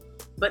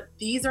 but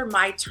these are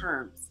my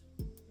terms.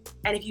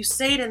 And if you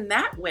say it in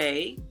that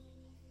way,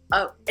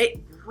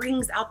 it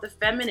brings out the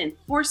feminine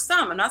for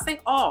some. I'm not saying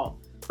all,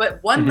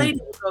 but one lady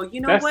will go,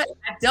 you know what?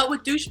 I've dealt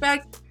with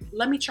douchebags.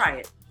 Let me try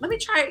it. Let me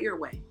try it your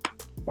way.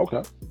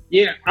 Okay.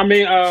 Yeah, I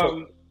mean,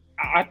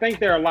 I think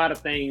there are a lot of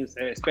things,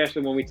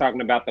 especially when we're talking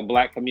about the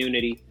Black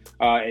community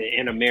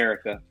in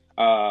America.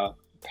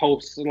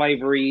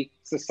 Post-slavery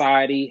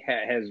society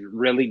has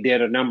really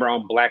did a number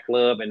on Black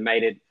love and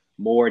made it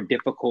more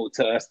difficult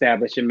to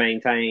establish and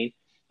maintain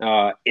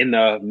in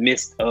the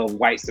midst of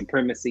white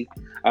supremacy.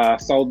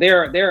 So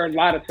there are a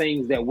lot of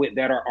things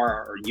that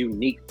are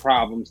unique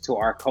problems to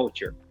our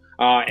culture,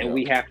 and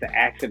we have to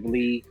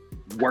actively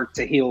work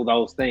to heal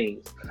those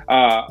things.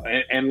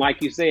 And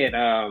like you said,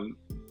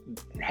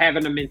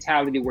 having a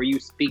mentality where you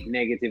speak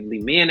negatively,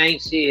 men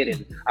ain't shit,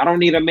 and I don't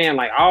need a man,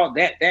 like all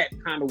that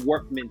kind of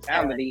work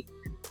mentality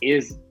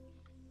is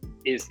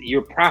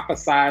you're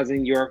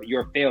prophesizing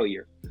your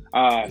failure.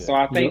 So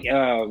I think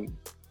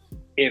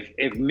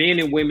if men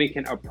and women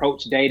can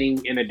approach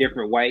dating in a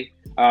different way,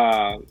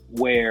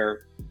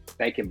 where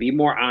they can be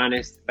more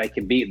honest, they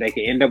can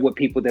end up with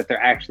people that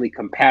they're actually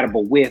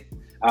compatible with,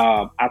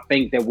 I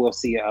think that we'll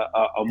see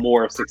a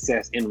more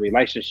success in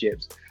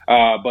relationships.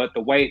 But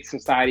the way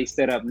society's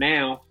set up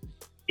now,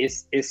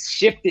 it's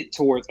shifted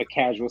towards a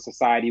casual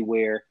society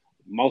where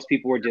most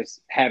people are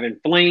just having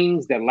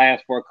flings that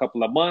last for a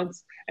couple of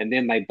months, and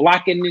then they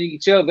blocking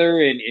each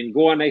other and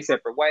going their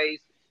separate ways.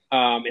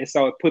 And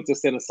so it puts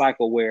us in a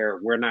cycle where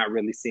we're not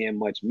really seeing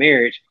much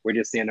marriage. We're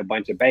just seeing a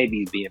bunch of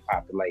babies being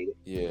populated.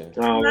 Yeah.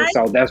 And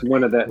so that's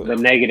one of the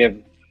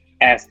negative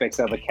aspects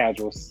of a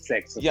casual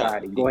sex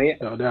society. Go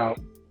ahead. No doubt.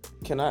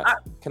 Can I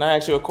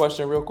ask you a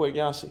question real quick,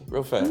 Yancy?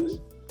 Real fast.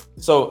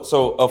 So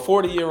a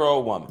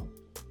 40-year-old woman,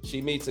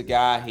 she meets a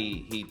guy,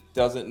 he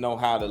doesn't know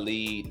how to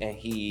lead, and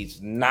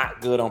he's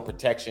not good on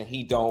protection.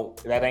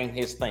 That ain't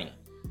his thing,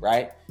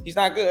 right? He's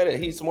not good at it.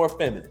 He's more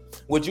feminine.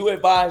 Would you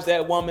advise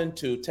that woman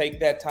to take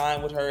that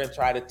time with her and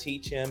try to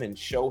teach him and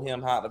show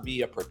him how to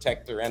be a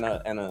protector and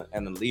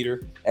a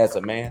leader as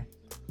a man?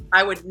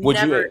 I would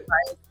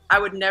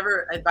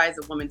never advise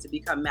a woman to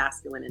become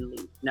masculine and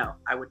lead. No,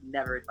 I would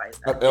never advise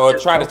that. Or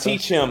try to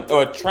teach him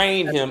or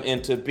train him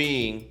into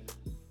being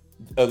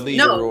a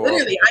leader. No,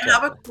 literally, I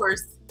have a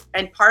course,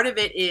 and part of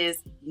it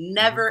is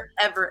never,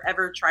 ever,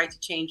 ever try to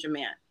change a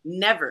man.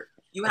 Never.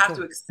 You have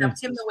to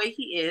accept him the way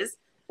he is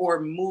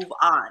or move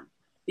on.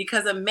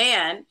 Because a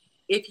man,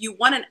 if you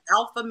want an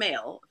alpha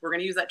male, if we're going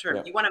to use that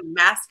term, you want a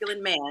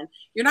masculine man,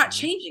 you're not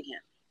changing him.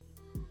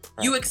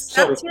 You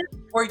accept him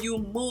or you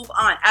move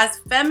on. As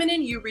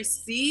feminine, you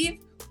receive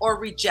or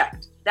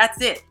reject.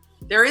 That's it.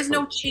 There is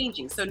no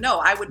changing. So no,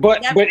 I would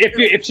But never.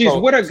 if she's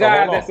with a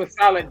guy that's a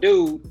solid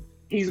dude,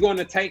 he's going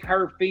to take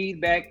her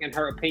feedback and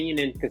her opinion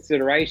in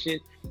consideration,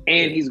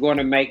 and he's going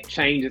to make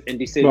changes and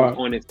decisions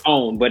on his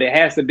own. But it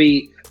has to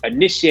be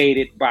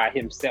initiated by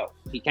himself.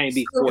 He can't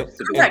be forced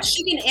to do it.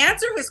 She can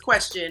answer his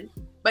question,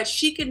 but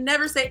she can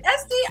never say,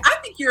 SD, I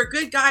think you're a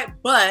good guy,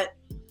 but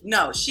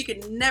no, she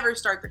could never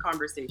start the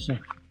conversation.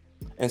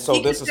 And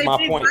so this is my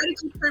point. Why did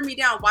you turn me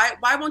down?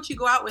 Why won't you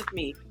go out with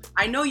me?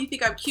 I know you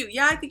think I'm cute.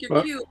 Yeah, I think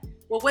you're cute.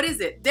 Well, what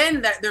is it?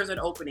 Then there's an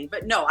opening.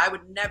 But no, I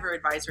would never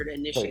advise her to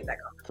initiate that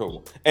conversation.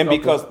 Cool. And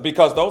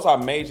because those are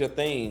major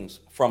things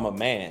from a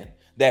man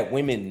that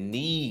women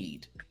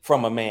need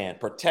from a man.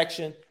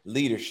 Protection,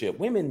 leadership.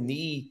 Women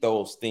need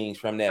those things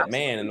from that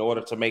man in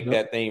order to make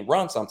that thing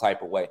run some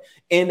type of way.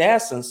 In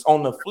essence,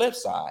 on the flip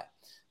side,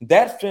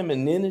 that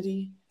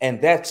femininity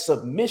and that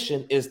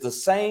submission is the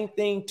same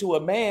thing to a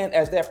man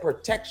as that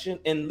protection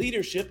and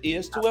leadership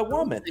is to a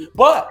woman.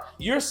 But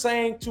you're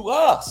saying to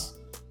us,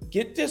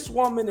 get this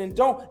woman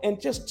and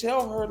just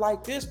tell her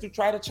like this to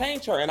try to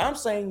change her. And I'm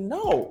saying,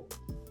 no,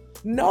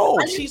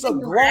 she's a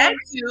grown. I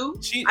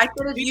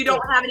said if you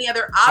don't have any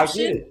other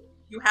option,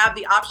 you have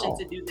the option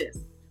to do this.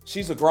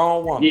 She's a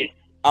grown woman. Yeah.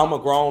 I'm a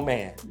grown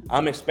man.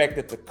 I'm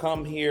expected to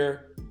come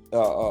here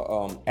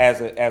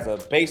as a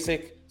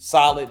basic,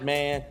 solid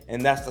man,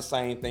 and that's the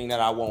same thing that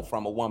I want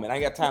from a woman. I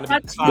ain't got time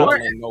to be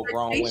coddling no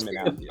grown women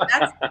out here.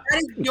 That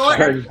is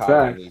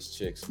your these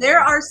chicks. There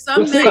are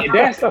some men.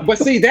 That's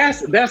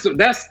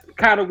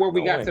kind of where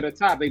we got to the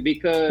topic,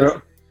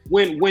 because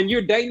when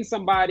you're dating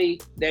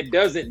somebody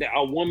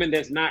a woman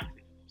that's not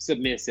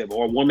submissive,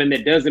 or a woman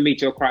that doesn't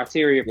meet your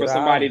criteria for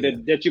somebody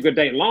that you could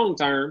date long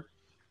term,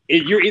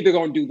 you're either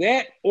going to do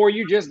that or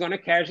you're just going to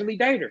casually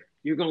date her.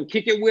 You're going to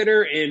kick it with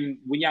her, and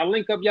when y'all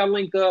link up, y'all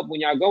link up.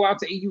 When y'all go out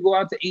to eat, you go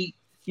out to eat.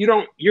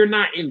 You're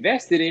not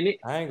invested in it.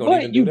 I ain't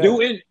gonna even do that.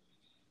 Do it.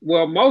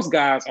 Well, most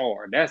guys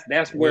are. That's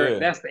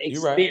the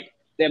extent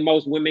that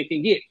most women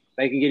can get.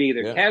 They can get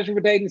either casual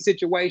dating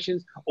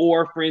situations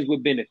or friends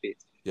with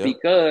benefits.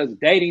 Because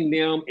dating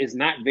them is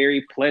not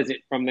very pleasant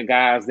from the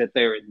guys that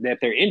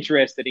they're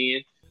interested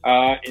in,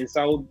 and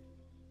so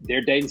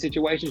their dating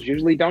situations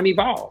usually don't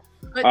evolve.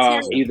 But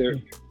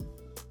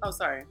oh,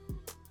 sorry.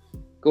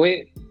 Go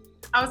ahead.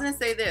 I was going to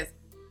say this.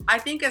 I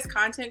think as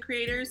content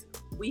creators,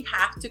 we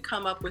have to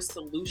come up with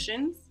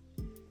solutions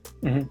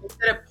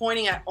instead of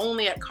pointing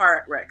only at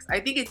car wrecks. I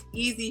think it's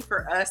easy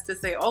for us to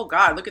say, oh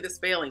God, look at this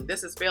failing.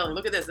 This is failing.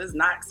 Look at this. This is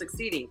not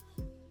succeeding.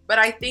 But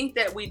I think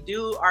that we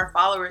do our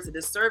followers a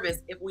disservice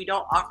if we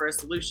don't offer a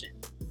solution.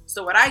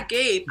 So what I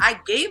gave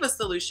a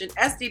solution.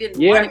 SD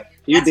didn't want it.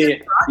 You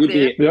did.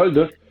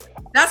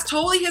 That's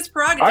totally his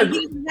prerogative.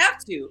 He doesn't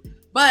have to.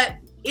 But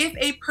if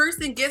a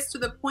person gets to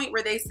the point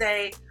where they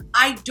say,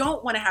 I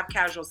don't want to have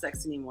casual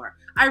sex anymore.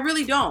 I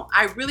really don't.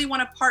 I really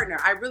want a partner.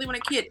 I really want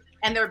a kid.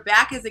 And their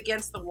back is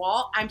against the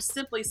wall. I'm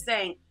simply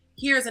saying,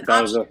 here's an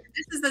option.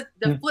 This is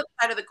the flip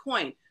side of the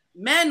coin.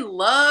 Men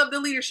love the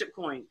leadership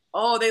coin.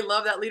 Oh, they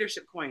love that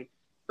leadership coin.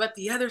 But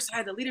the other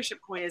side of the leadership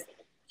coin is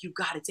you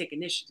got to take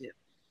initiative.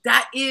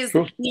 That is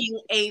being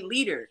a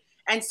leader.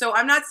 And so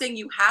I'm not saying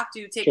you have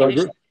to take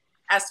initiative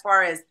as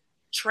far as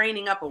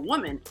training up a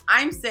woman.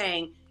 I'm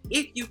saying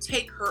if you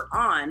take her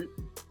on,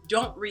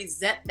 don't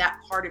resent that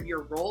part of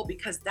your role,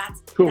 because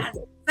that's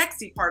the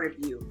sexy part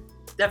of you.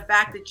 The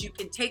fact that you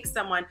can take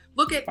someone,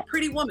 look at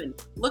Pretty Woman,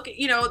 look at,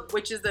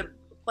 which is a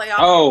playoff.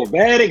 Oh,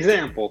 bad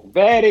example.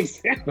 Bad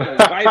example.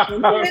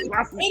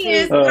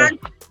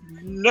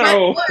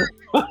 No.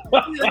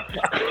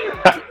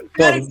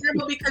 Bad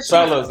example because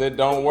fellas, it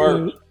don't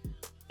work.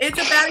 It's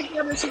a bad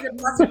example. She's a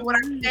prostitute. What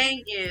I'm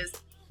saying is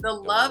the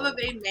love of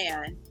a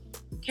man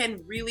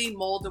can really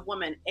mold a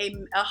woman. A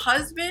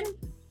husband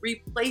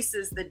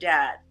replaces the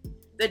dad.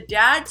 The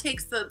dad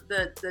takes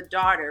the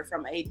daughter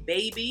from a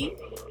baby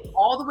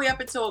all the way up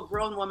until a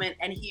grown woman,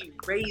 and he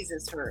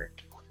raises her.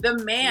 The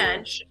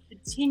man should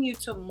continue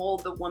to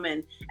mold the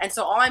woman. And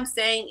so all I'm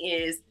saying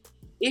is,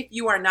 if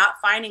you are not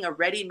finding a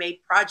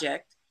ready-made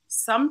project,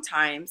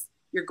 sometimes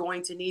you're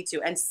going to need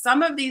to. And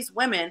some of these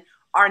women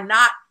are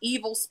not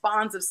evil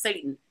spawns of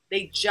Satan.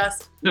 They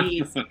just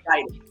need some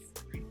guidance.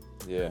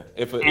 Yeah.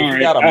 If you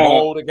got to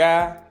mold a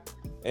guy,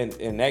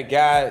 and that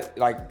guy,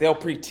 like, they'll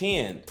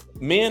pretend.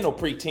 Men will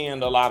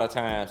pretend a lot of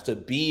times to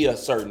be a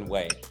certain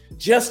way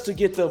just to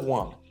get the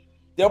woman.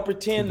 They'll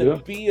pretend to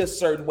be a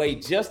certain way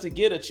just to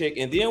get a chick.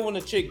 And then when the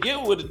chick get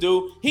with a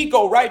dude, he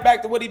go right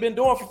back to what he been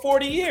doing for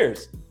 40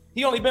 years.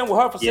 He only been with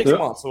her for 6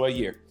 months or a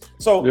year.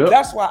 So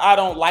that's why I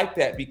don't like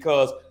that,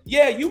 because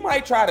you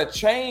might try to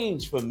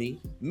change for me.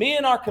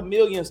 Men are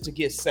chameleons to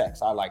get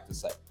sex, I like to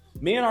say.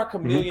 Men are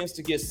chameleons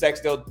to get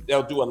sex. They'll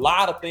do a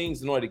lot of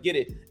things in order to get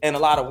it. And a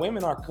lot of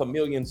women are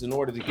chameleons in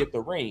order to get the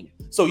ring.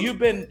 So you've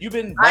been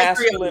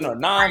masculine or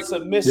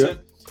non-submissive.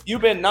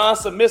 You've been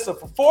non-submissive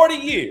for 40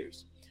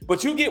 years.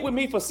 But you get with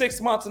me for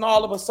 6 months, and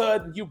all of a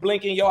sudden you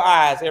blinking your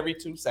eyes every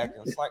 2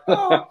 seconds. Like,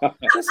 oh,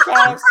 this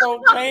guy's so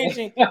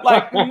changing.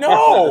 Like,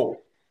 no.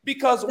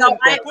 Because when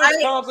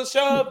push comes to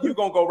shove, you're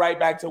going to go right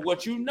back to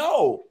what you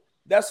know.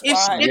 That's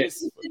why. If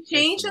the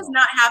change does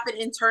not happen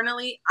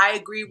internally, I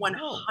agree 100%.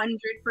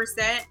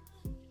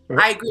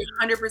 I agree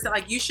 100%.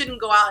 Like, you shouldn't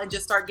go out and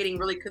just start getting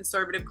really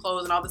conservative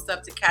clothes and all the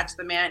stuff to catch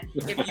the man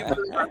if you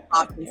really are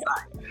off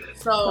inside.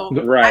 So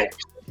I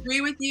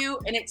agree with you,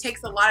 and it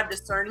takes a lot of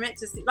discernment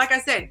to see. Like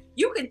I said,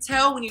 you can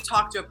tell when you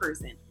talk to a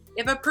person.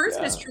 If a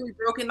person is truly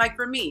broken, like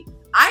for me,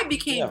 I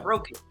became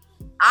broken.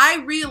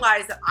 I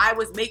realized that I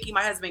was making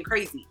my husband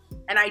crazy,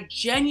 and I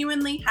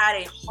genuinely had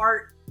a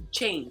heart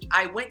change.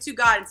 I went to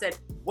God and said,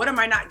 what am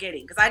I not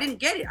getting? Because I didn't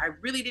get it. I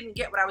really didn't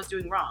get what I was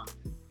doing wrong.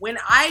 When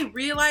I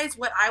realized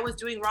what I was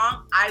doing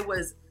wrong, I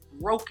was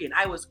broken.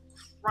 I was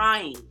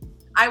crying.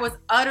 I was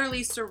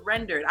utterly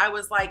surrendered. I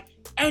was like,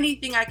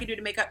 anything I can do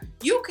to make up.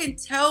 You can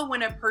tell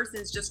when a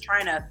person's just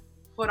trying to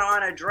put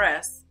on a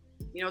dress.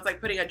 It's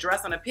like putting a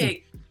dress on a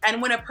pig.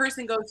 And when a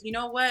person goes, you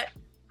know what?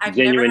 I've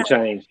never had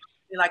change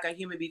like a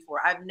human before.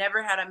 I've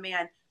never had a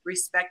man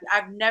respect me.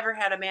 I've never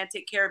had a man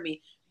take care of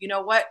me. You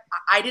know what?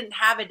 I didn't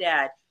have a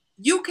dad.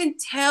 You can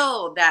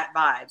tell that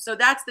vibe. So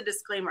that's the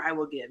disclaimer I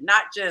will give.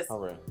 Not just,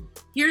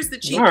 here's the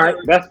cheat. All right,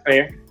 that's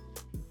fair.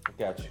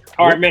 Gotcha.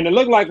 All right, man. It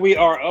looked like we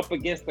are up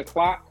against the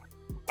clock.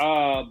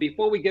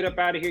 Before we get up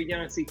out of here,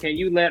 Yancy, can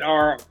you let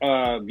our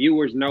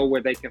viewers know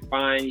where they can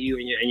find you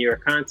and your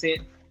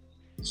content?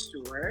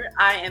 Sure.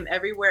 I am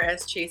everywhere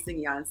as Chasing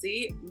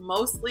Yancy.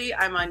 Mostly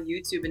I'm on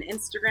YouTube and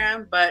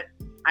Instagram, but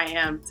I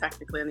am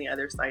technically on the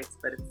other sites,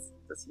 but it's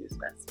just use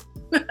best.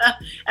 And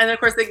then, of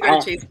course, they can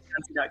go to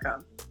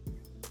chasingyancy.com.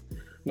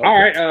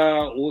 All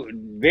right.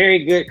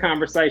 Very good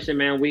conversation,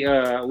 man. We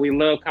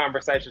love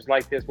conversations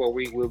like this where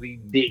we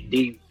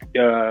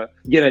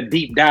get a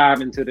deep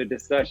dive into the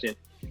discussion.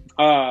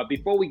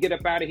 Before we get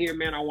up out of here,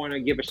 man, I want to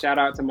give a shout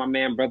out to my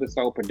man, Brother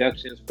Soul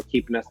Productions, for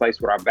keeping us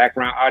laced with our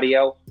background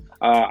audio.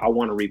 I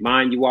want to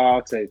remind you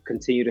all to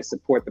continue to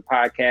support the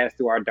podcast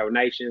through our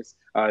donations,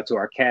 to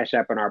our Cash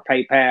App and our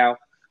PayPal.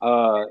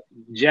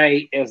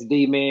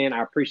 JSD, man,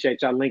 I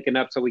appreciate y'all linking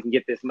up so we can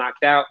get this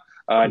knocked out.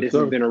 This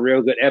has been a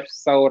real good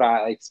episode.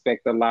 I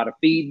expect a lot of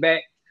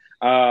feedback.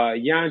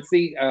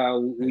 Yancy,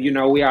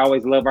 we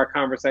always love our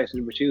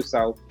conversations with you.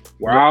 So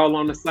we're all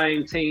on the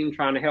same team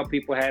trying to help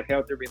people have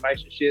healthy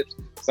relationships.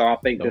 So I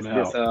think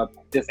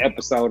this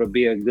episode will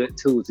be a good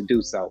tool to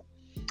do so.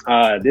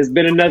 This has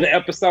been another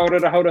episode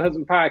of the Hold a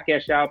Husband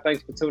podcast, y'all.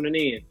 Thanks for tuning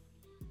in.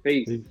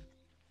 Peace.